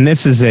 and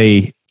this is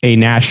a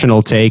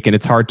national take, and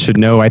it's hard to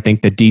know, I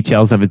think, the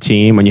details of a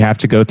team when you have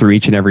to go through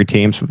each and every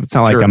team. So it's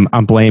not like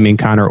I'm blaming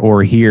Connor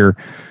Orr here,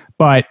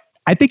 but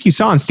I think you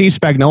saw in Steve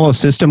Spagnuolo's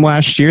system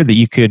last year that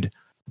you could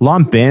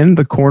lump in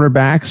the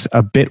cornerbacks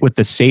a bit with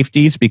the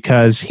safeties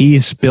because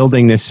he's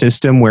building this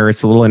system where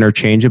it's a little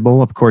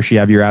interchangeable. Of course, you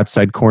have your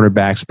outside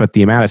cornerbacks, but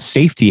the amount of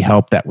safety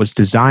help that was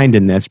designed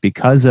in this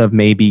because of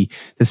maybe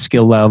the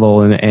skill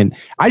level. And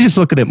I just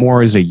look at it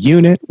more as a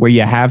unit where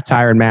you have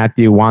Tyrann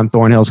Mathieu, Juan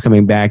Thornhill's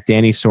coming back,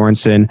 Danny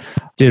Sorensen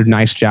did a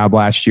nice job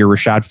last year,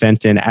 Rashad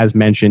Fenton, as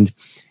mentioned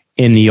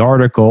in the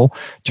article.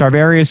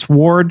 Charvarius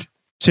Ward,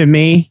 to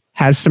me,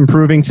 has some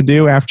proving to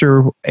do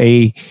after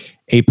a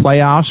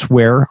playoffs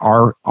where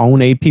our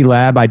own AP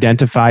lab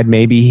identified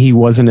maybe he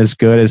wasn't as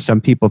good as some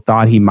people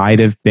thought he might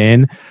have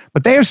been,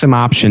 but they have some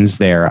options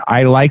there.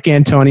 I like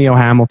Antonio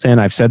Hamilton.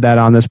 I've said that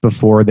on this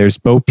before. There's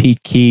Bo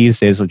Pete Keys.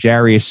 There's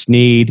L'Jarius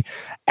Sneed.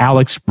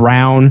 Alex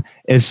Brown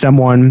is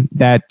someone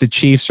that the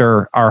Chiefs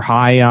are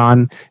high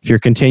on. If you're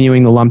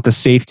continuing to lump the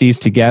safeties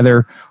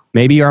together,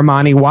 maybe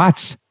Armani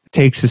Watts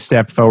takes a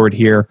step forward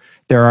here.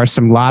 There are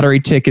some lottery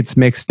tickets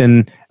mixed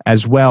in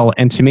as well.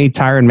 And to me,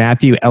 Tyrann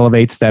Mathieu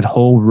elevates that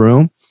whole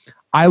room.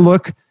 I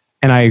look,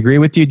 and I agree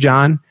with you,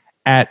 John,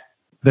 at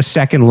the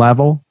second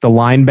level, the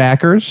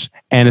linebackers,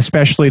 and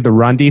especially the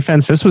run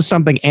defense. This was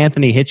something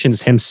Anthony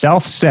Hitchens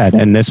himself said,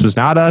 and this was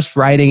not us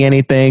writing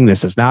anything.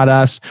 This is not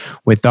us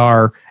with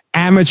our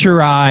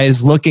amateur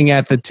eyes looking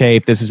at the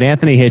tape. This is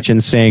Anthony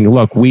Hitchens saying,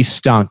 look, we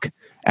stunk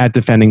at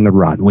defending the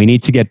run. We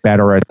need to get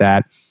better at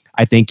that.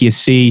 I think you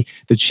see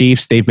the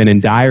Chiefs, they've been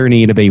in dire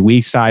need of a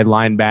weak side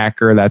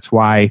linebacker. That's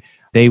why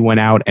they went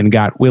out and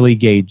got Willie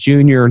Gay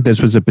Jr.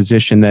 This was a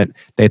position that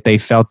they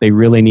felt they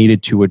really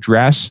needed to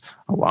address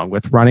along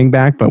with running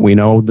back, but we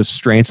know the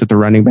strengths of the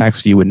running back,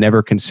 so you would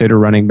never consider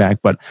running back.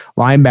 But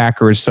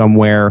linebacker is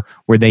somewhere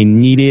where they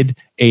needed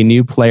a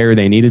new player.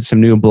 They needed some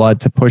new blood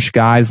to push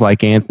guys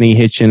like Anthony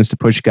Hitchens, to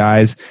push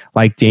guys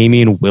like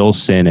Damian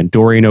Wilson and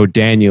Dorian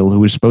O'Daniel, who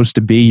was supposed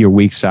to be your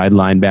weak side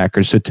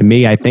linebacker. So to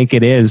me, I think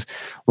it is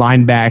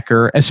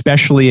linebacker,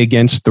 especially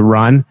against the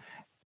run.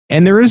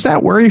 And there is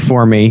that worry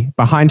for me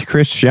behind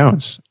Chris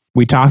Jones.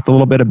 We talked a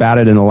little bit about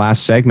it in the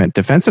last segment.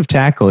 Defensive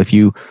tackle, if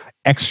you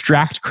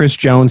extract Chris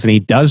Jones and he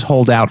does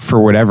hold out for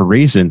whatever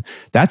reason,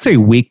 that's a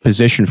weak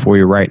position for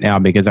you right now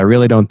because I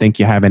really don't think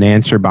you have an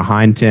answer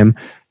behind him.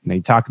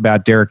 You talk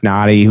about Derek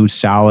Nottie, who's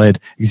solid.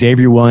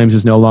 Xavier Williams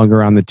is no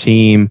longer on the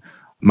team.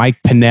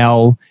 Mike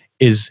Pennell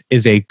is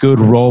a good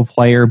role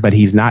player, but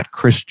he's not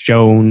Chris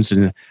Jones.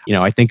 And,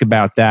 I think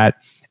about that.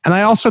 And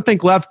I also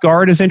think left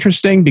guard is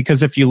interesting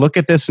because if you look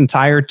at this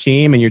entire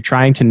team and you're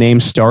trying to name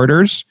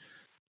starters,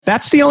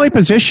 that's the only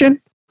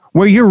position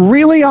where you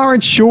really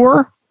aren't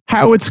sure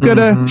how it's going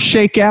to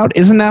shake out.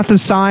 Isn't that the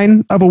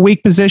sign of a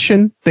weak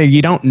position? That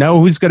you don't know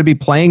who's going to be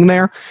playing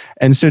there?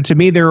 And so to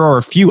me, there are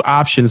a few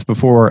options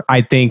before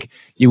I think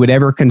you would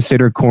ever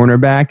consider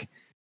cornerback,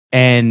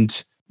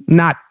 and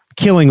not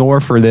killing Orr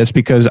for this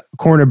because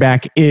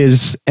cornerback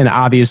is an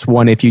obvious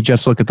one if you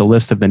just look at the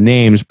list of the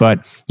names,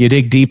 but you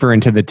dig deeper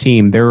into the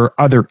team, there are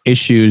other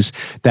issues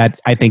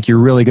that I think you're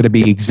really going to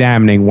be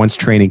examining once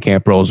training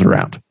camp rolls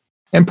around.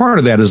 And part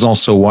of that is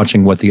also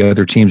watching what the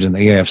other teams in the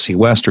AFC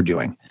West are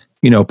doing.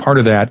 Part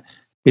of that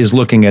is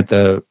looking at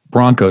the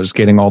Broncos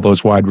getting all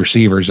those wide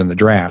receivers in the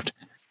draft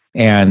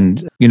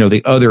and,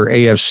 the other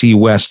AFC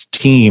West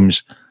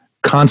teams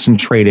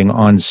concentrating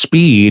on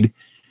speed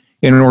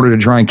in order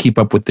to try and keep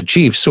up with the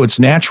Chiefs. So it's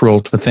natural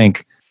to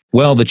think,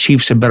 well, the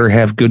Chiefs had better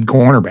have good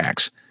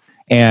cornerbacks.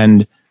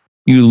 And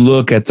you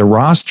look at the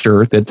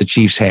roster that the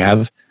Chiefs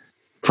have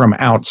from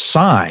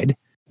outside,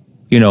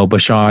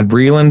 Bashad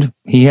Breeland,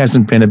 he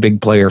hasn't been a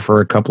big player for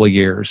a couple of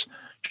years.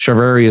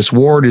 Charvarius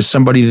Ward is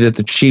somebody that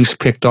the Chiefs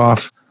picked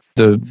off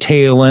the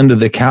tail end of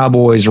the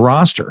Cowboys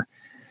roster.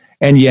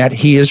 And yet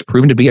he has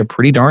proven to be a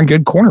pretty darn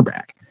good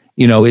cornerback.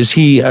 Is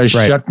he a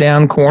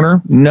shutdown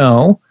corner?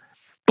 No.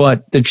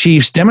 But the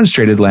Chiefs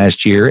demonstrated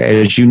last year,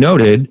 as you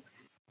noted,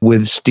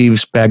 with Steve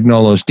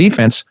Spagnuolo's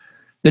defense,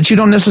 that you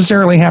don't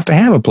necessarily have to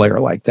have a player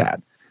like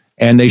that.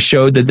 And they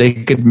showed that they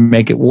could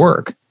make it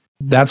work.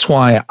 That's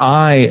why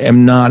I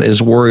am not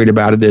as worried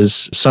about it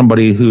as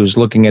somebody who's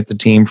looking at the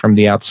team from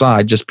the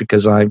outside, just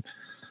because I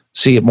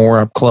see it more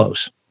up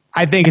close.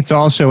 I think it's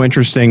also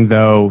interesting,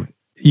 though,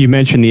 you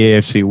mentioned the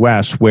AFC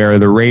West, where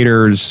the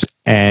Raiders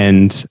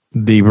and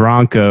the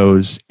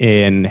Broncos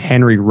in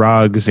Henry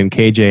Ruggs and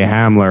KJ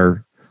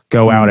Hamler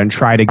go out and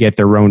try to get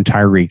their own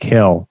Tyreek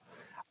Hill.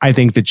 I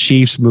think the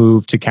Chiefs'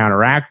 move to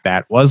counteract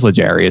that was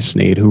L'Jarius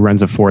Sneed, who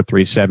runs a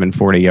 4.37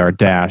 40-yard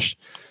dash.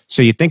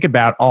 So you think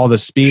about all the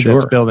speed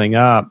that's building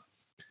up.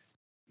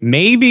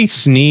 Maybe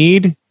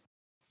Sneed,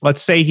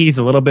 let's say he's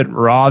a little bit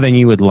raw than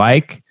you would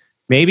like.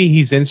 Maybe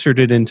he's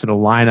inserted into the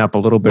lineup a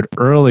little bit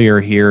earlier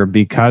here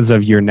because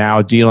of you're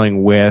now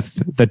dealing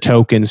with the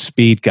token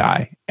speed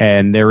guy.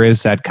 And there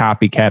is that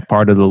copycat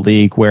part of the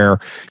league where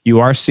you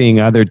are seeing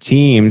other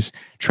teams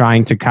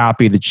trying to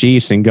copy the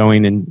Chiefs and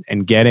going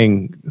and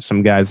getting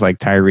some guys like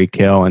Tyreek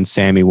Hill and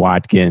Sammy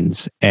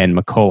Watkins and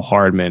McCole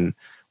Hardman,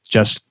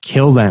 just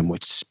kill them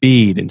with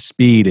speed and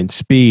speed and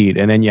speed.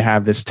 And then you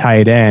have this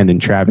tight end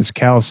and Travis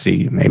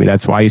Kelce. Maybe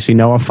that's why you see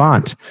Noah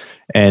Fant.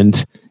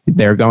 And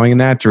they're going in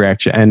that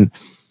direction. And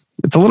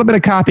it's a little bit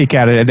of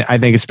copycat, I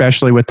think,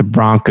 especially with the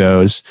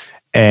Broncos.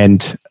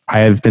 And I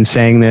have been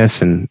saying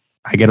this, and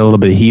I get a little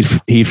bit of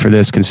heat for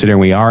this, considering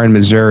we are in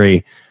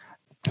Missouri.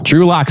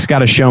 Drew Lock's got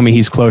to show me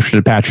he's closer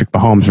to Patrick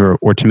Mahomes,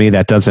 or to me,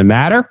 that doesn't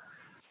matter.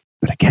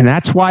 But again,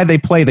 that's why they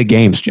play the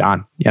games,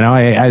 John. They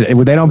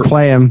don't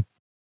play him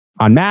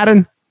on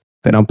Madden.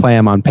 They don't play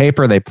him on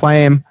paper. They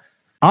play him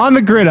on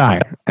the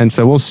gridiron. And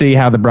so we'll see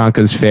how the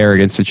Broncos fare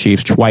against the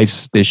Chiefs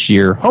twice this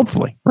year,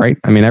 hopefully, right?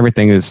 I mean,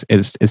 everything is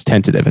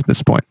tentative at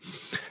this point.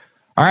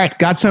 All right,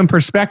 got some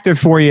perspective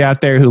for you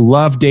out there who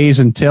love Days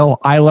Until.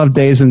 I love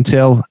Days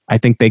Until. I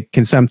think they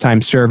can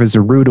sometimes serve as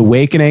a rude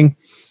awakening.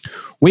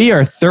 We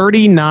are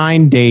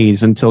 39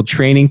 days until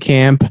training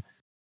camp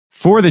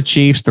for the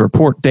Chiefs. The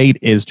report date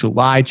is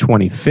July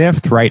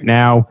 25th. Right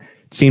now,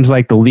 it seems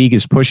like the league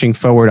is pushing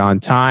forward on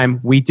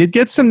time. We did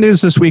get some news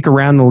this week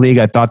around the league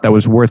I thought that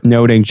was worth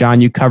noting. John,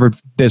 you covered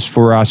this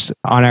for us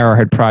on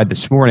Arrowhead Pride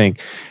this morning.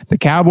 The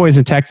Cowboys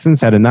and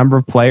Texans had a number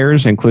of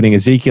players, including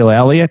Ezekiel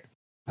Elliott,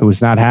 who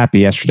was not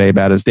happy yesterday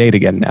about his data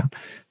getting out,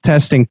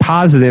 testing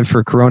positive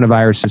for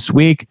coronavirus this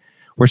week.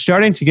 We're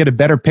starting to get a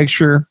better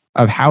picture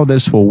of how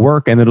this will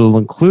work, and it'll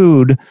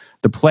include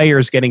the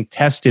players getting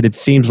tested, it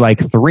seems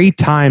like 3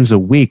 times a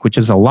week, which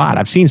is a lot.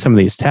 I've seen some of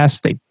these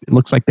tests. It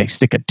looks like they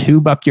stick a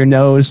tube up your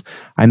nose.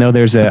 I know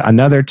there's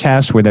another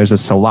test where there's a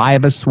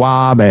saliva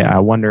swab. I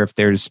wonder if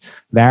there's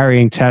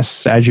varying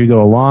tests as you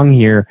go along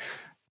here.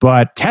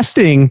 But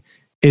testing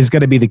is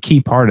going to be the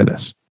key part of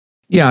this.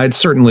 Yeah, it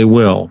certainly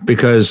will,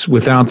 because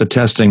without the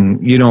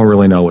testing, you don't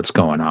really know what's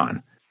going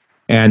on.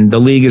 And the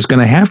league is going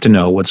to have to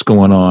know what's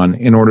going on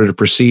in order to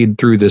proceed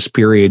through this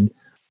period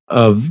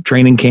of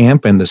training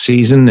camp and the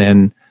season,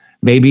 and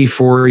maybe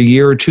for a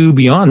year or two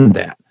beyond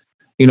that.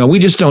 We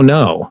just don't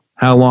know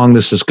how long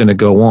this is going to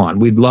go on.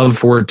 We'd love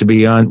for it to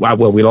be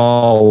we'd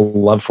all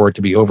love for it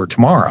to be over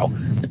tomorrow.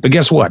 But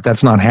guess what?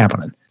 That's not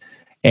happening.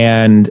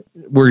 And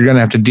we're going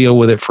to have to deal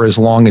with it for as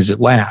long as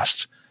it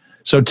lasts.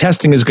 So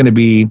testing is going to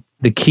be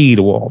the key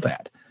to all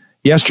that.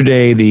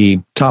 Yesterday, the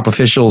top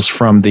officials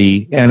from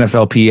the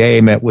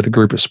NFLPA met with a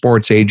group of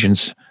sports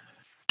agents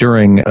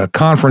during a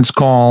conference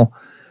call,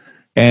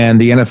 and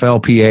the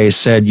NFLPA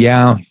said,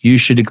 yeah, you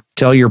should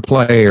tell your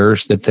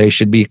players that they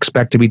should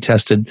expect to be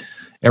tested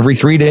every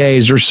 3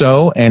 days or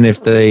so, and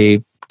if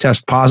they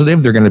test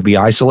positive, they're going to be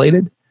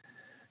isolated,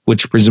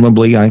 which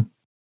presumably, I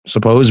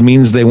suppose,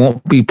 means they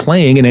won't be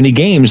playing in any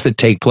games that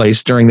take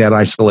place during that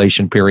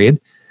isolation period.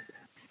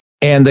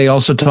 And they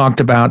also talked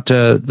about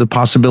the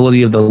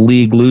possibility of the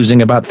league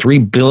losing about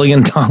 $3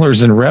 billion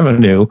in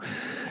revenue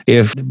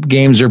if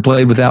games are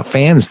played without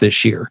fans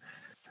this year.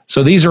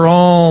 So these are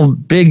all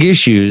big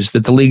issues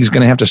that the league is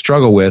going to have to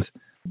struggle with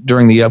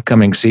during the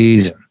upcoming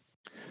season.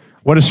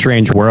 What a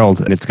strange world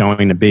it's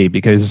going to be,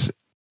 because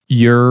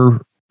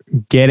you're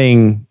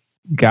getting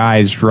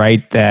guys,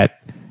 right, that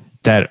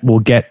will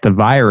get the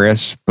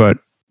virus but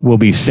will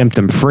be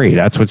symptom free.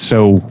 That's what's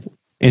so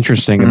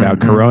interesting about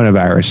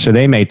coronavirus. So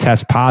they may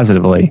test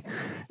positively,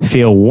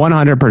 feel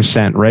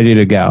 100% ready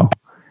to go,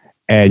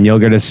 and you're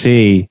going to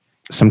see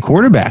some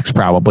quarterbacks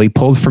probably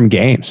pulled from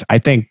games. I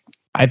think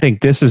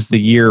this is the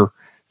year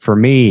for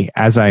me,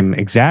 as I'm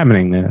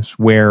examining this,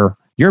 where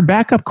your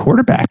backup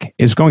quarterback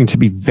is going to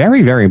be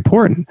very, very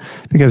important,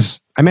 because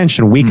I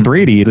mentioned week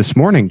 3 to you this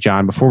morning,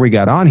 John, before we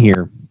got on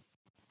here.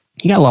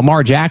 You got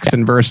Lamar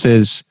Jackson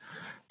versus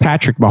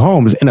Patrick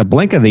Mahomes. In a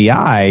blink of the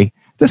eye,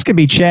 this could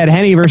be Chad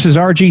Henne versus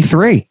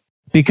RG3,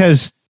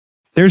 because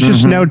there's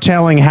just no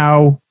telling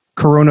how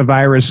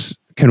coronavirus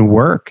can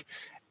work.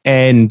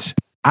 And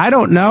I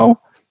don't know,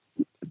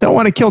 don't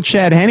want to kill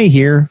Chad Henne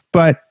here,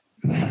 but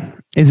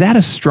is that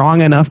a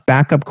strong enough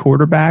backup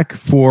quarterback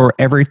for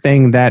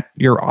everything that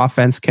your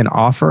offense can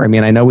offer? I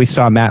mean, I know we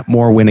saw Matt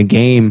Moore win a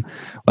game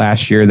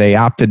last year. They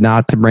opted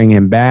not to bring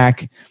him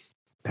back.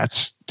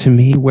 That's, to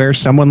me, where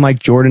someone like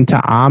Jordan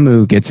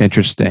Ta'amu gets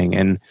interesting.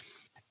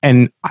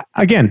 And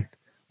again,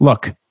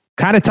 look,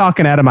 kind of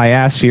talking out of my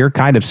ass here,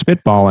 kind of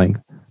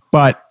spitballing,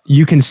 but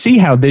you can see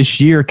how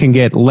this year can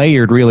get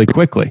layered really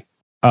quickly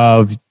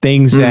of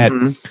things that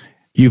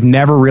you've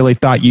never really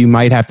thought you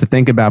might have to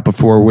think about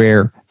before,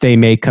 where they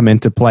may come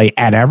into play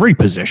at every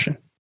position.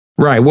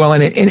 Right. Well,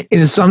 and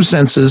in some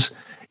senses,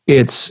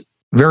 it's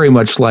very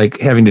much like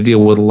having to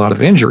deal with a lot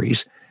of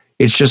injuries.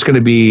 It's just going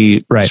to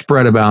be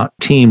spread about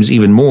teams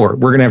even more.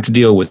 We're going to have to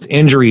deal with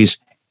injuries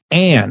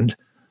and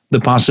the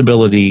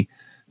possibility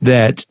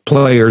that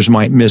players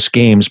might miss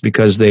games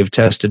because they've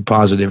tested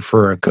positive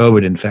for a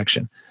COVID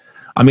infection.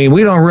 I mean,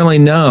 we don't really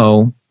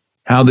know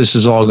how this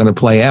is all going to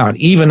play out,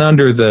 even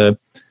under the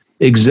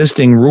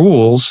existing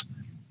rules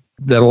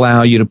that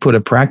allow you to put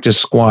a practice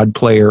squad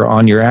player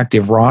on your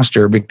active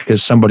roster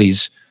because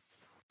somebody's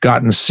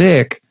gotten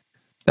sick.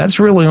 That's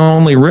really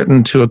only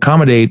written to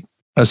accommodate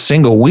a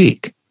single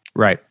week.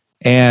 Right.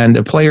 And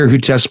a player who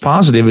tests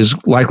positive is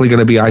likely going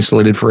to be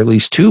isolated for at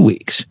least 2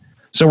 weeks.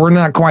 So we're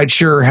not quite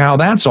sure how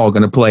that's all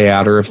going to play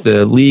out, or if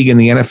the league and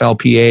the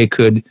NFLPA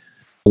could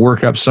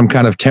work up some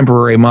kind of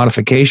temporary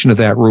modification of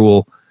that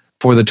rule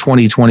for the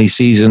 2020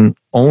 season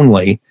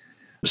only,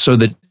 so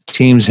that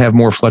teams have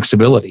more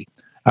flexibility.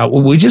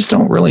 We just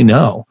don't really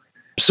know.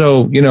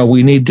 So,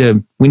 we need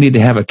to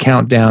have a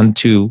countdown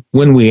to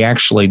when we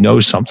actually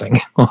know something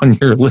on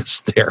your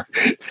list there,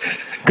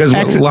 because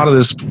a lot of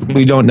this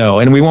we don't know,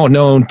 and we won't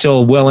know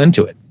until well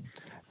into it.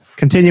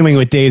 Continuing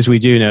with days we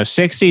do know,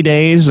 60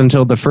 days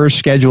until the first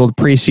scheduled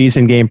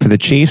preseason game for the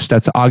Chiefs.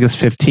 That's August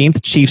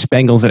 15th,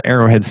 Chiefs-Bengals at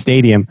Arrowhead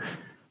Stadium.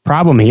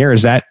 Problem here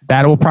is that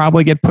will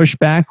probably get pushed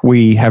back.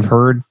 We have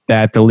heard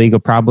that the league will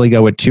probably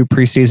go with 2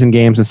 preseason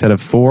games instead of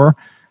 4.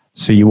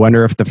 So you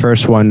wonder if the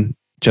first one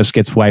just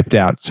gets wiped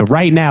out. So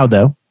right now,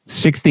 though,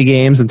 60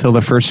 games until the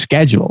first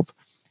scheduled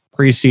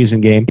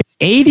preseason game.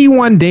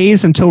 81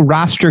 days until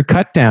roster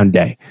cutdown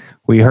day.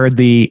 We heard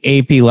the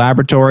AP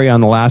Laboratory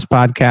on the last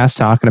podcast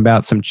talking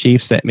about some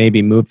Chiefs that may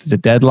be moved to the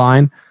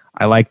deadline.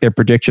 I like their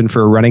prediction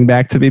for a running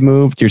back to be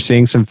moved. You're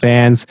seeing some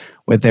fans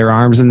with their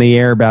arms in the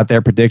air about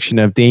their prediction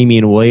of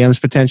Damian Williams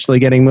potentially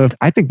getting moved.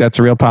 I think that's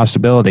a real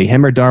possibility.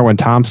 Him or Darwin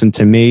Thompson,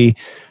 to me,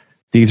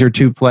 these are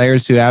 2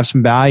 players who have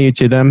some value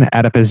to them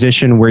at a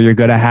position where you're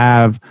going to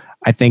have,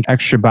 I think,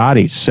 extra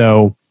bodies.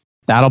 So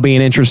that'll be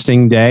an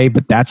interesting day,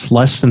 but that's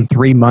less than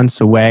 3 months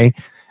away.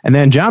 And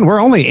then, John,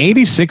 we're only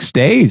 86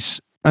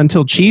 days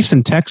until Chiefs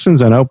and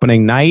Texans on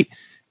opening night,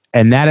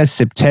 and that is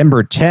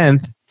September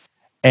 10th.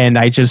 And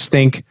I just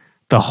think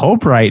the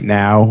hope right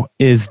now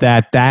is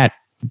that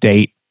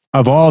date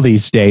of all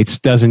these dates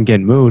doesn't get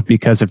moved,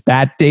 because if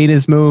that date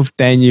is moved,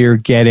 then you're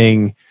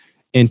getting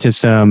into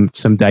some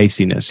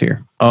diciness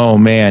here. Oh,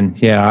 man.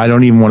 Yeah, I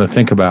don't even want to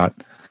think about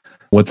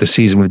what the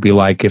season would be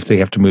like if they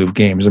have to move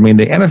games. I mean,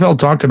 the NFL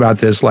talked about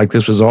this like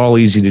this was all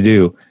easy to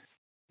do.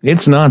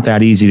 It's not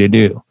that easy to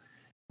do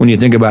when you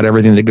think about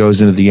everything that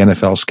goes into the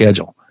NFL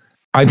schedule.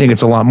 I think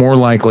it's a lot more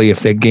likely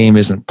if that game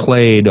isn't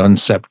played on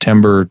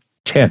September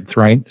 10th,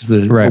 right? Is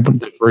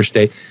the first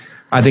day.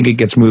 I think it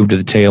gets moved to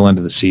the tail end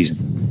of the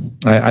season.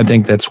 I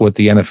think that's what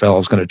the NFL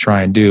is going to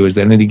try and do, is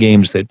that any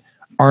games that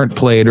aren't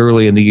played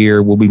early in the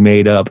year will be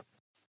made up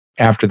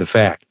after the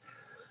fact.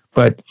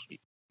 But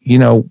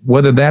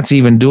whether that's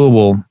even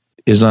doable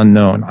is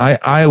unknown.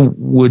 I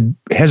would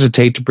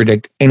hesitate to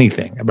predict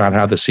anything about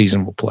how the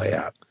season will play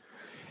out.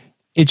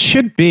 It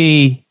should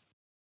be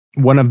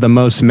one of the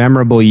most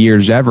memorable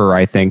years ever,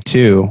 I think,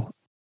 too,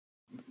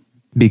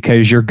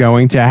 because you're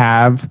going to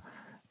have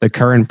the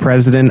current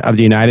president of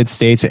the United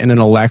States in an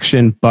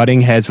election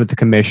butting heads with the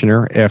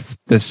commissioner. If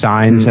the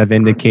signs have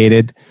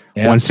indicated,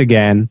 once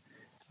again,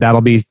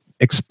 that'll be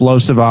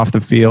explosive off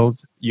the field.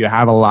 You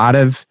have a lot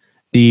of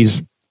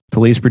these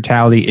police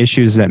brutality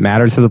issues that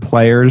matter to the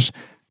players.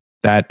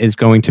 That is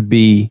going to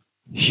be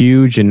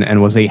huge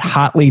and was a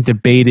hotly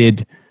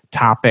debated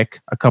topic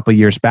a couple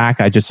years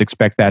back. I just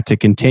expect that to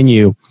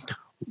continue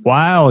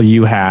while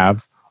you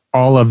have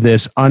all of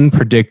this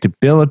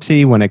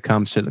unpredictability when it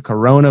comes to the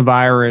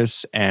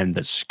coronavirus and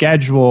the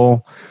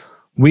schedule.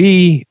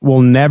 We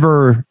will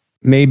never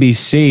maybe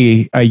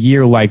see a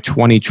year like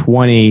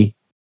 2020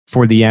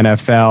 for the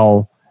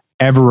NFL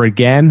ever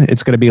again.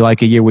 It's going to be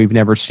like a year we've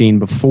never seen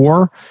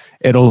before.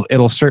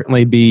 It'll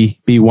certainly be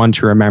one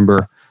to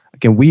remember.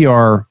 Again, we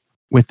are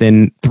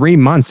within 3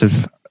 months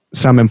of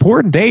some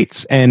important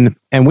dates, and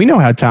we know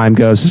how time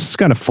goes. This is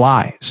going to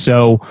fly.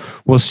 So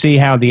we'll see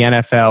how the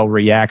NFL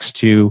reacts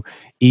to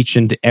each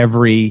and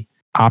every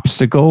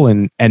obstacle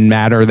and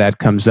matter that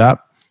comes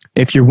up.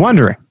 If you're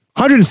wondering,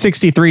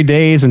 163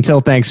 days until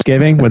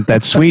Thanksgiving with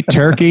that sweet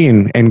turkey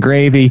and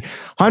gravy,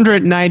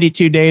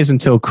 192 days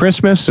until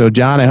Christmas. So,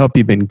 John, I hope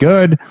you've been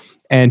good.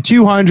 And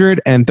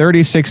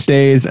 236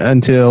 days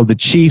until the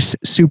Chiefs'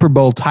 Super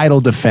Bowl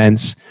title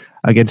defense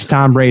against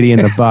Tom Brady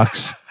and the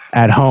Bucs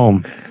at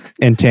home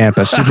in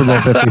Tampa, Super Bowl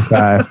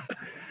 55.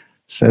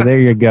 So there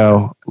you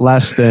go.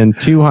 Less than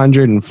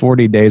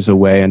 240 days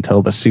away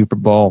until the Super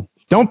Bowl.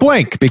 Don't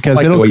blink because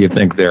it'll. The way you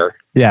think there.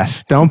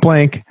 Yes, don't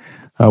blink.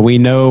 We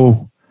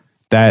know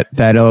that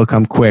it'll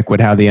come quick with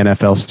how the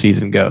NFL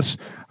season goes.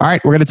 All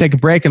right, we're going to take a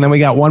break, and then we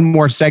got one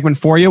more segment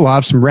for you. We'll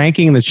have some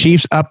ranking and the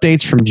Chiefs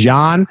updates from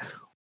John.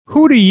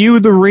 Who do you,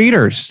 the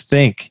readers,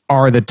 think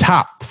are the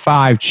top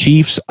 5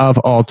 Chiefs of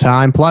all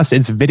time? Plus,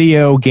 it's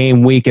video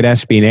game week at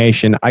SB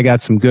Nation. I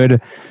got some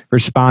good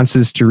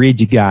responses to read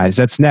you guys.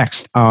 That's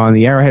next on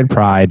the Arrowhead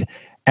Pride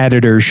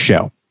Editors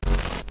Show.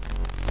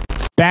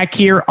 Back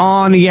here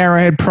on the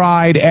Arrowhead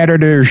Pride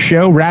Editors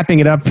Show, wrapping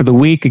it up for the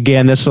week.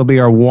 Again, this will be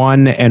our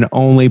one and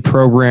only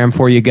program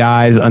for you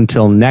guys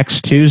until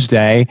next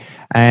Tuesday.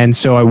 And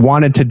so I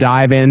wanted to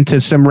dive into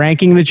some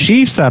Ranking the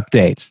Chiefs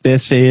updates.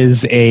 This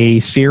is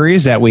a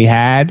series that we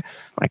had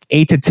like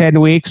 8 to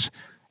 10 weeks.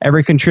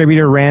 Every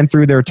contributor ran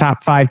through their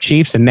top 5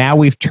 Chiefs, and now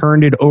we've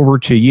turned it over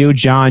to you.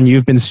 John,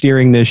 you've been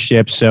steering this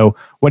ship, so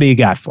what do you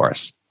got for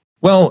us?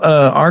 Well,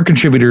 our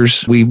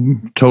contributors, we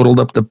totaled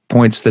up the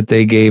points that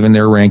they gave in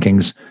their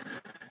rankings.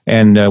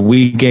 And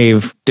we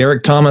gave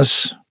Derek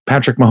Thomas,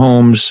 Patrick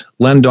Mahomes,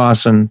 Len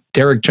Dawson,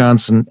 Derek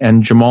Johnson,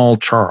 and Jamal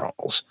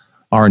Charles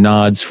our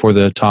nods for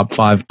the top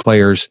 5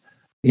 players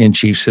in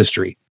Chiefs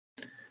history.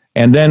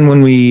 And then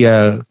when we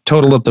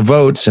totaled up the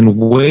votes and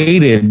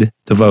weighted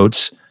the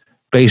votes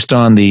based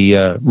on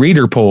the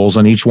reader polls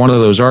on each one of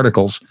those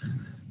articles,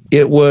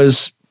 it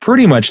was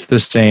pretty much the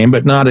same,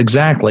 but not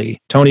exactly.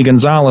 Tony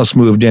Gonzalez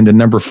moved into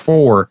number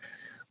 4.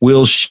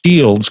 Will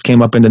Shields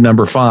came up into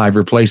number 5,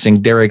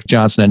 replacing Derek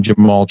Johnson and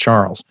Jamal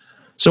Charles.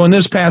 So in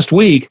this past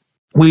week,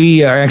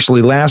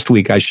 last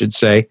week, I should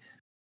say,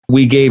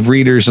 we gave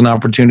readers an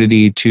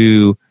opportunity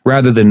to,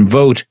 rather than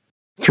vote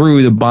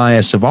through the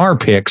bias of our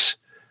picks,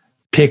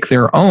 pick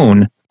their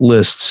own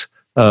lists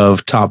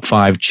of top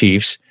 5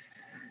 Chiefs.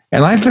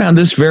 And I found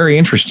this very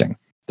interesting.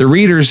 The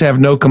readers have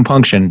no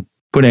compunction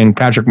putting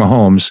Patrick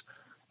Mahomes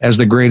as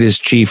the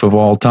greatest Chief of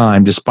all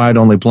time, despite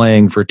only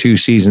playing for 2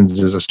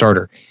 seasons as a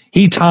starter.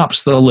 He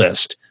tops the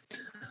list,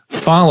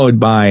 followed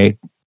by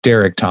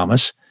Derek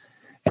Thomas.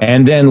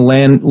 And then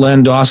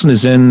Len Dawson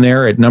is in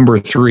there at number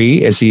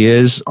 3, as he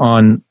is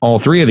on all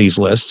 3 of these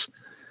lists.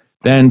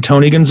 Then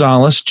Tony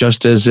Gonzalez,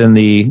 just as in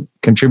the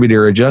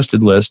contributor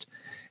adjusted list.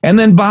 And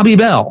then Bobby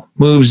Bell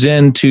moves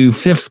into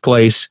 5th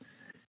place,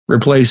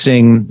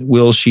 replacing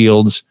Will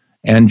Shields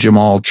and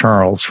Jamal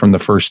Charles from the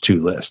first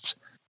 2 lists.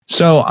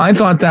 So I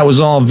thought that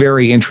was all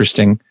very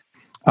interesting.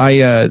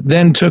 I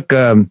then took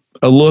a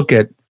look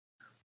at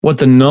what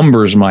the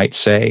numbers might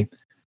say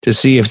to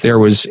see if there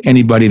was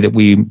anybody that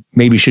we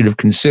maybe should have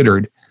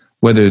considered,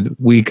 whether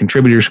we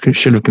contributors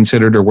should have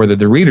considered or whether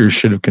the readers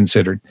should have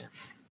considered.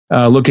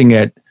 Looking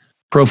at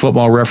Pro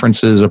Football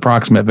Reference's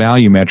approximate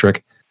value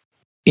metric,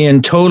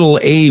 in total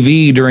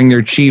AV during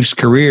their Chiefs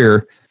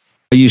career,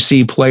 you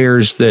see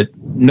players that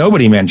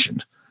nobody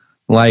mentioned,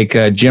 like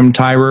Jim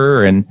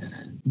Tyrer and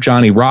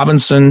Johnny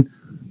Robinson.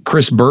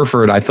 Chris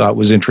Burford, I thought,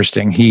 was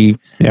interesting. He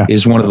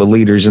is one of the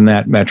leaders in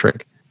that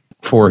metric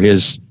for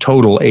his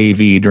total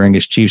AV during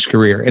his Chiefs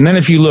career. And then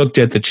if you looked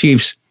at the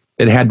Chiefs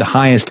that had the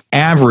highest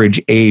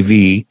average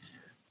AV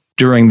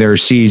during their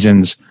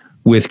seasons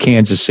with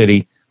Kansas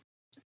City,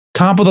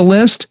 top of the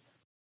list,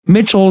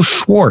 Mitchell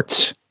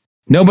Schwartz.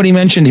 Nobody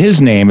mentioned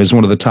his name as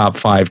one of the top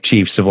 5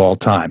 Chiefs of all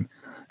time.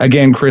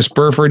 Again, Chris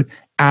Burford,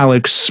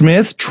 Alex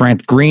Smith,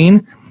 Trent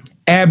Green,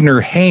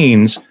 Abner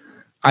Haynes,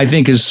 I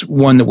think is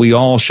one that we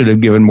all should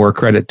have given more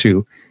credit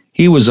to.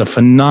 He was a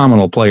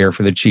phenomenal player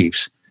for the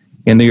Chiefs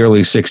in the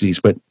early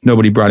 60s, but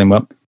nobody brought him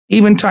up.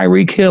 Even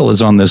Tyreek Hill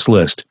is on this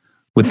list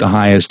with the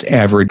highest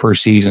average per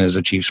season as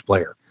a Chiefs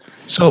player.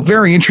 So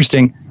very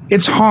interesting.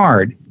 It's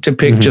hard to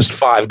pick just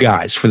 5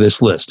 guys for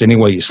this list, any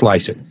way you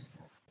slice it.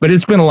 But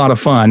it's been a lot of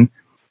fun,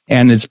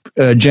 and it's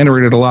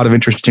generated a lot of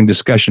interesting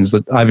discussions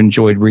that I've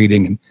enjoyed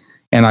reading,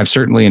 and I've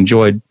certainly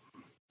enjoyed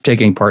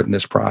taking part in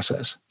this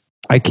process.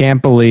 I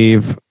can't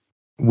believe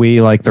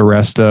we, like the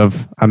rest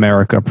of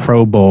America,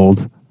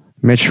 pro-bowled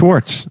Mitch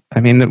Schwartz. I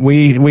mean,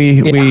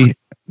 we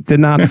did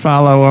not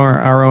follow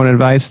our own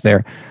advice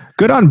there.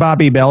 Good on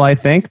Bobby Bell, I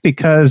think,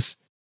 because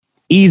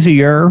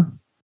easier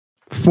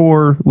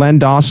for Len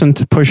Dawson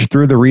to push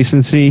through the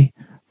recency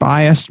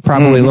bias.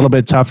 Probably a little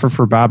bit tougher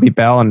for Bobby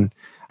Bell, and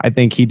I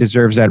think he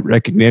deserves that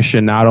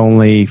recognition not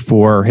only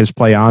for his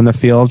play on the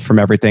field from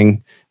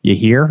everything you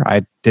hear.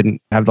 I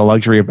didn't have the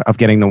luxury of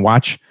getting to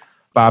watch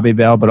Bobby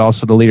Bell, but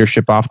also the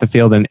leadership off the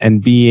field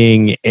and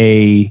being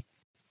a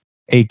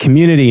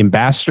community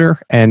ambassador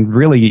and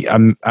really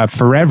a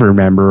forever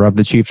member of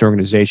the Chiefs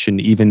organization,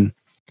 even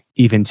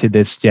to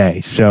this day.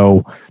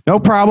 So no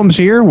problems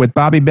here with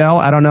Bobby Bell.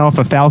 I don't know if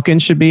a Falcon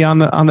should be on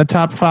the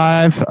top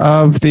 5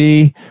 of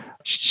the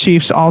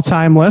Chiefs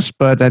all-time list,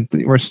 but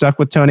we're stuck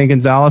with Tony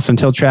Gonzalez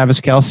until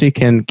Travis Kelce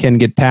can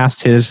get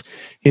past his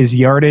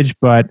yardage.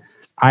 But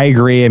I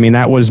agree. I mean,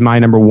 that was my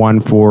number 1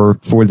 for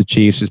the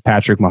Chiefs is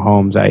Patrick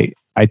Mahomes.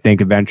 I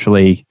think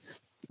eventually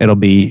it'll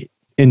be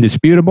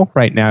indisputable.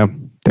 Right now,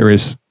 there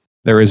is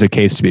a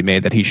case to be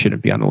made that he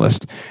shouldn't be on the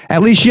list,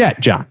 at least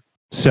yet, John.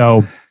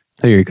 So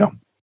there you go.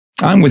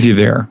 I'm with you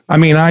there. I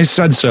mean, I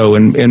said so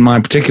in my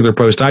particular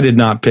post. I did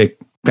not pick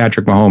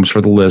Patrick Mahomes for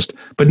the list,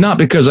 but not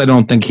because I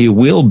don't think he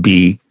will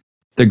be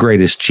the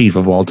greatest Chief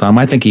of all time.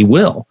 I think he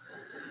will.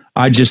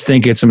 I just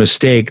think it's a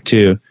mistake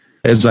to,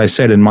 as I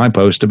said in my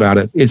post about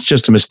it, it's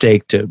just a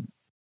mistake to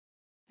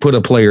put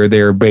a player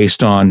there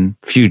based on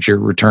future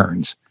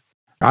returns.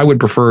 I would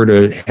prefer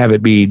to have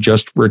it be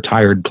just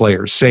retired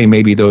players, say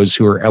maybe those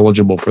who are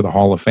eligible for the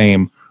Hall of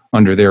Fame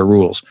under their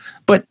rules.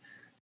 But,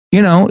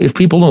 if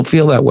people don't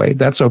feel that way,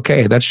 that's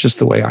okay. That's just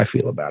the way I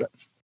feel about it.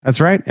 That's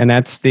right. And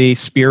that's the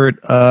spirit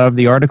of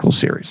the article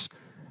series.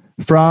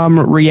 From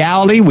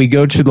reality, we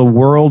go to the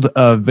world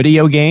of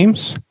video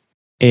games.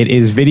 It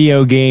is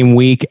video game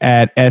week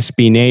at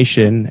SB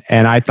Nation,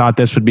 and I thought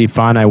this would be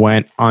fun. I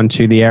went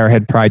onto the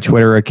Arrowhead Pride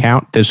Twitter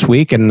account this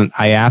week, and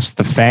I asked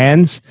the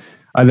fans,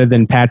 other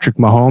than Patrick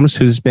Mahomes,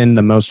 who's been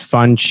the most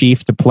fun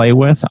Chief to play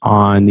with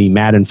on the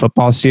Madden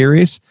football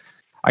series.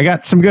 I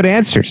got some good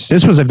answers.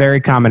 This was a very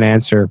common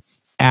answer.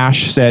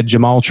 Ash said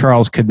Jamal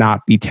Charles could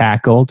not be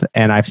tackled,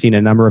 and I've seen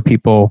a number of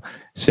people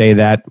say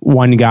that.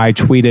 One guy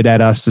tweeted at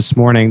us this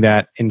morning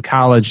that in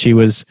college he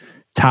was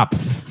top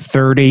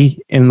 30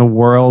 in the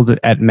world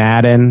at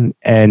Madden,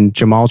 and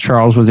Jamal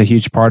Charles was a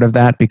huge part of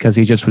that because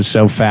he just was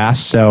so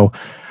fast. So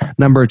a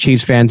number of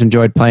Chiefs fans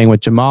enjoyed playing with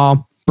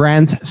Jamal.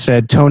 Brent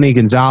said Tony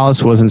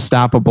Gonzalez was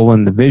unstoppable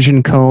in the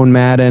vision cone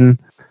Madden.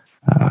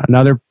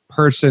 Another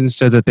person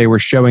said that they were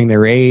showing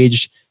their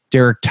age.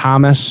 Derek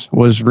Thomas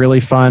was really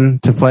fun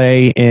to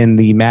play in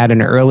the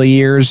Madden early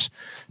years.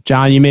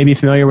 John, you may be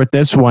familiar with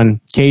this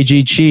one.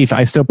 KG Chief,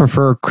 I still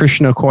prefer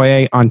Christian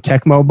Okoye on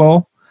Tecmo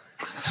Bowl.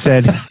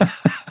 Said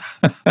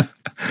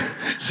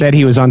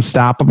he was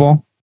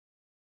unstoppable.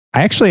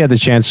 I actually had the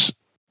chance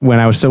when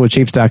I was still with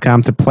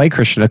Chiefs.com to play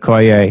Christian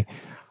Okoye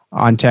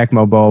on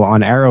Tecmo Bowl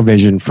on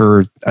Arrowvision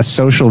for a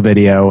social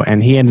video,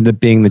 and he ended up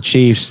being the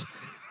Chiefs,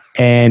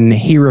 and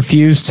he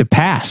refused to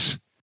pass.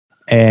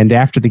 And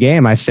after the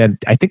game, I said,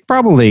 I think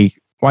probably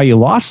why you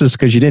lost is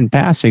because you didn't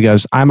pass. He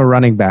goes, I'm a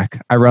running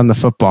back. I run the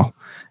football.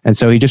 And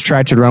so he just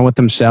tried to run with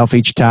himself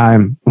each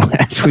time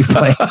as we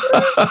played.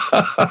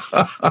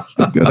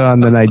 Good on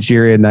the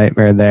Nigeria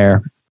nightmare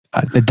there.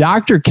 The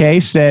Dr. K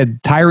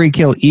said Tyreek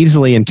Hill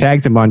easily and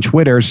tagged him on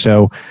Twitter.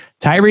 So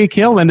Tyreek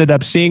Hill ended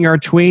up seeing our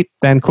tweet,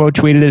 then quote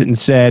tweeted it and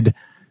said,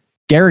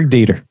 Garrick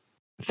Dieter,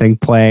 I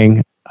think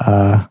playing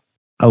a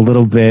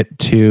little bit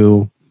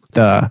to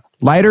the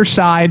lighter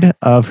side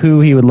of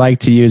who he would like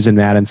to use in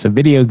Madden. So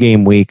video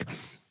game week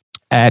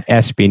at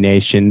SB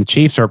Nation. The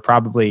Chiefs are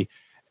probably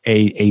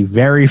a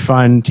very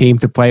fun team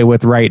to play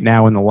with right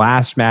now in the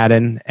last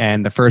Madden,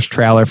 and the first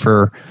trailer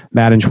for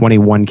Madden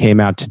 21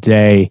 came out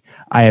today.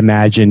 I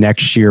imagine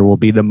next year will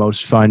be the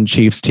most fun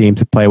Chiefs team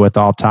to play with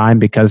all time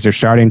because they're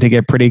starting to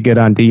get pretty good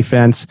on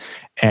defense,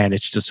 and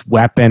it's just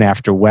weapon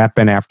after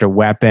weapon after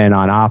weapon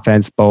on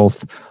offense,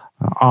 both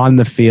on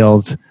the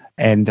field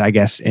and I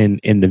guess in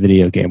the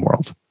video game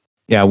world.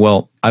 Yeah,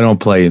 well, I don't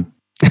play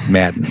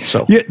Madden,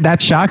 so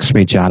that shocks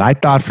me, John. I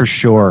thought for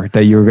sure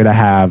that you were going to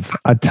have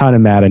a ton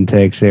of Madden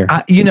takes here.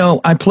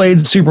 I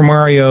played Super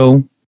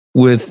Mario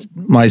with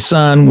my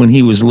son when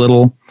he was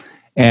little,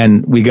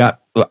 and we got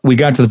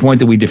to the point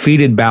that we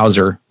defeated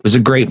Bowser. It was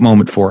a great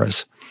moment for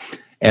us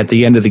at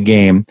the end of the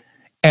game,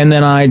 and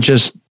then I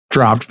just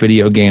dropped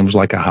video games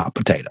like a hot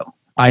potato.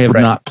 I have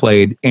not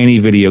played any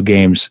video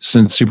games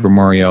since Super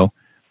Mario.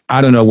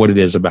 I don't know what it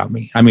is about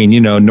me. I mean,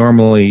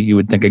 normally you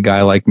would think a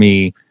guy like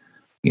me,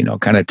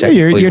 kind of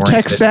technically you're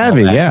tech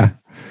savvy. Yeah.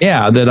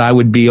 Yeah. That I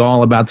would be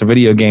all about the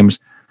video games,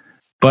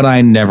 but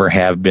I never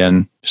have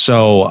been.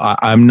 So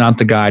I'm not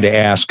the guy to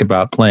ask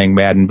about playing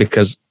Madden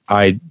because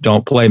I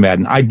don't play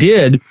Madden. I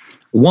did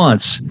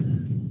once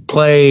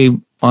play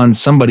on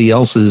somebody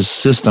else's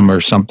system or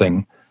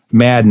something,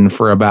 Madden,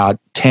 for about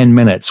 10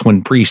 minutes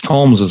when Priest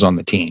Holmes was on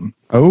the team.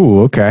 Oh,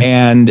 okay.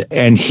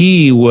 And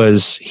he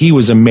was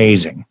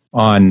amazing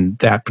on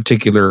that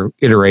particular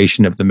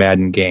iteration of the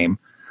Madden game.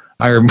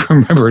 I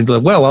remember,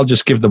 well, I'll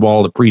just give the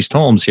ball to Priest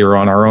Holmes here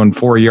on our own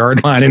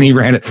 4-yard line, and he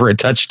ran it for a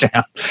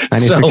touchdown.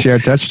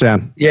 96-yard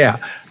touchdown. Yeah.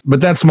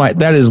 But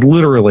that is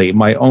literally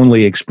my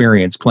only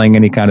experience playing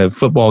any kind of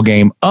football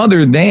game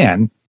other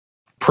than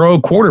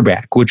Pro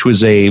Quarterback, which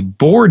was a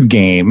board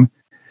game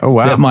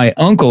that my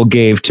uncle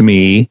gave to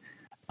me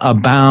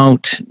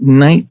about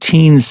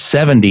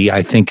 1970,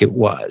 I think it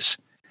was.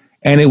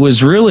 And it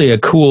was really a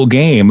cool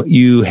game.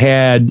 You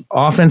had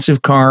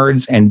offensive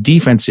cards and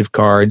defensive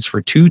cards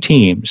for two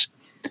teams.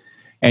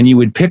 And you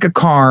would pick a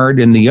card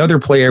and the other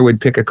player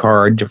would pick a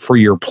card for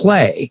your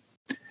play.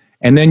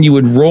 And then you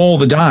would roll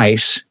the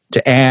dice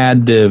to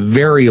add the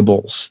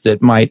variables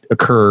that might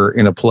occur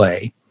in a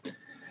play.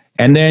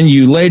 And then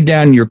you laid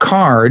down your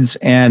cards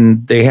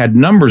and they had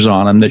numbers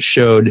on them that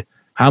showed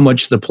how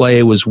much the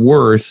play was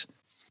worth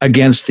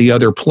against the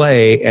other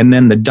play. And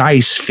then the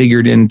dice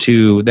figured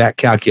into that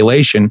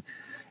calculation.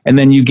 And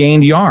then you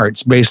gained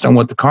yards based on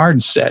what the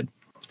cards said.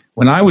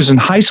 When I was in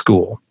high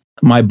school,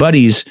 my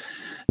buddies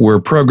were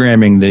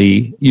programming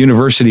the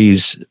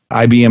university's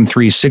IBM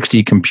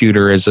 360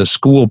 computer as a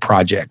school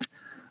project.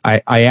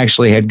 I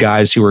actually had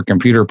guys who were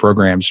computer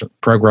programmers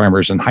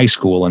in high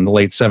school in the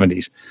late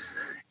 70s.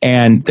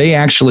 And they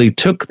actually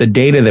took the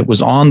data that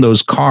was on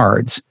those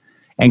cards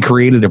and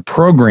created a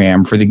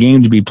program for the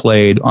game to be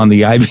played on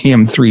the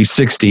IBM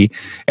 360.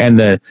 And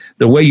the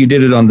way you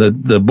did it on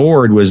the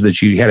board was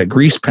that you had a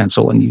grease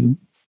pencil and you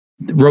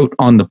wrote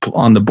on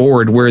the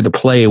board where the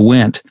play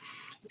went.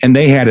 And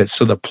they had it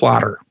so the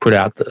plotter put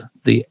out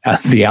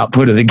the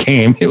output of the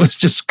game. It was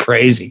just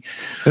crazy.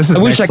 This is I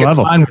wish I could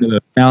find one.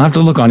 I'll have to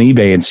look on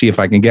eBay and see if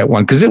I can get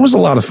one because it was a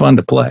lot of fun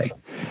to play.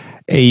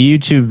 A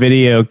YouTube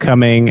video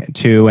coming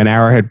to an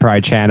Arrowhead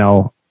Pride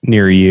channel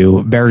near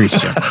you very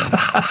soon.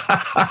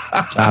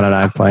 John and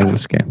I playing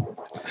this game.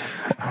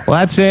 Well,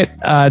 that's it.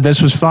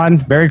 This was fun.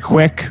 Very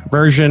quick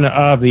version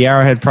of the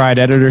Arrowhead Pride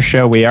Editor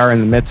Show. We are in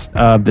the midst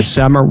of the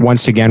summer.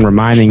 Once again,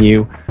 reminding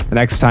you the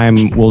next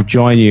time we'll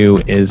join you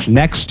is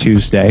next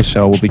Tuesday.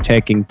 So we'll be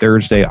taking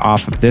Thursday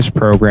off of this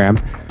program.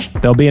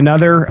 There'll be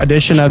another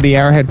edition of the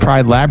Arrowhead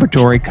Pride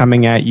Laboratory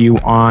coming at you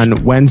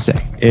on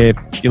Wednesday. If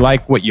you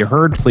like what you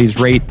heard, please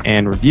rate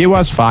and review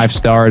us. 5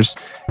 stars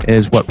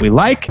is what we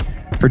like.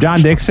 For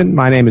John Dixon,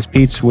 my name is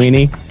Pete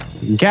Sweeney.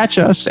 You can catch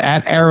us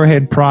at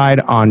Arrowhead Pride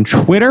on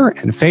Twitter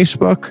and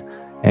Facebook,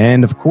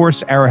 and of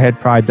course,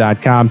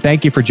 arrowheadpride.com.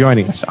 Thank you for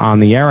joining us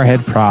on the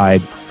Arrowhead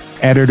Pride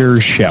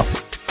Editor's Show.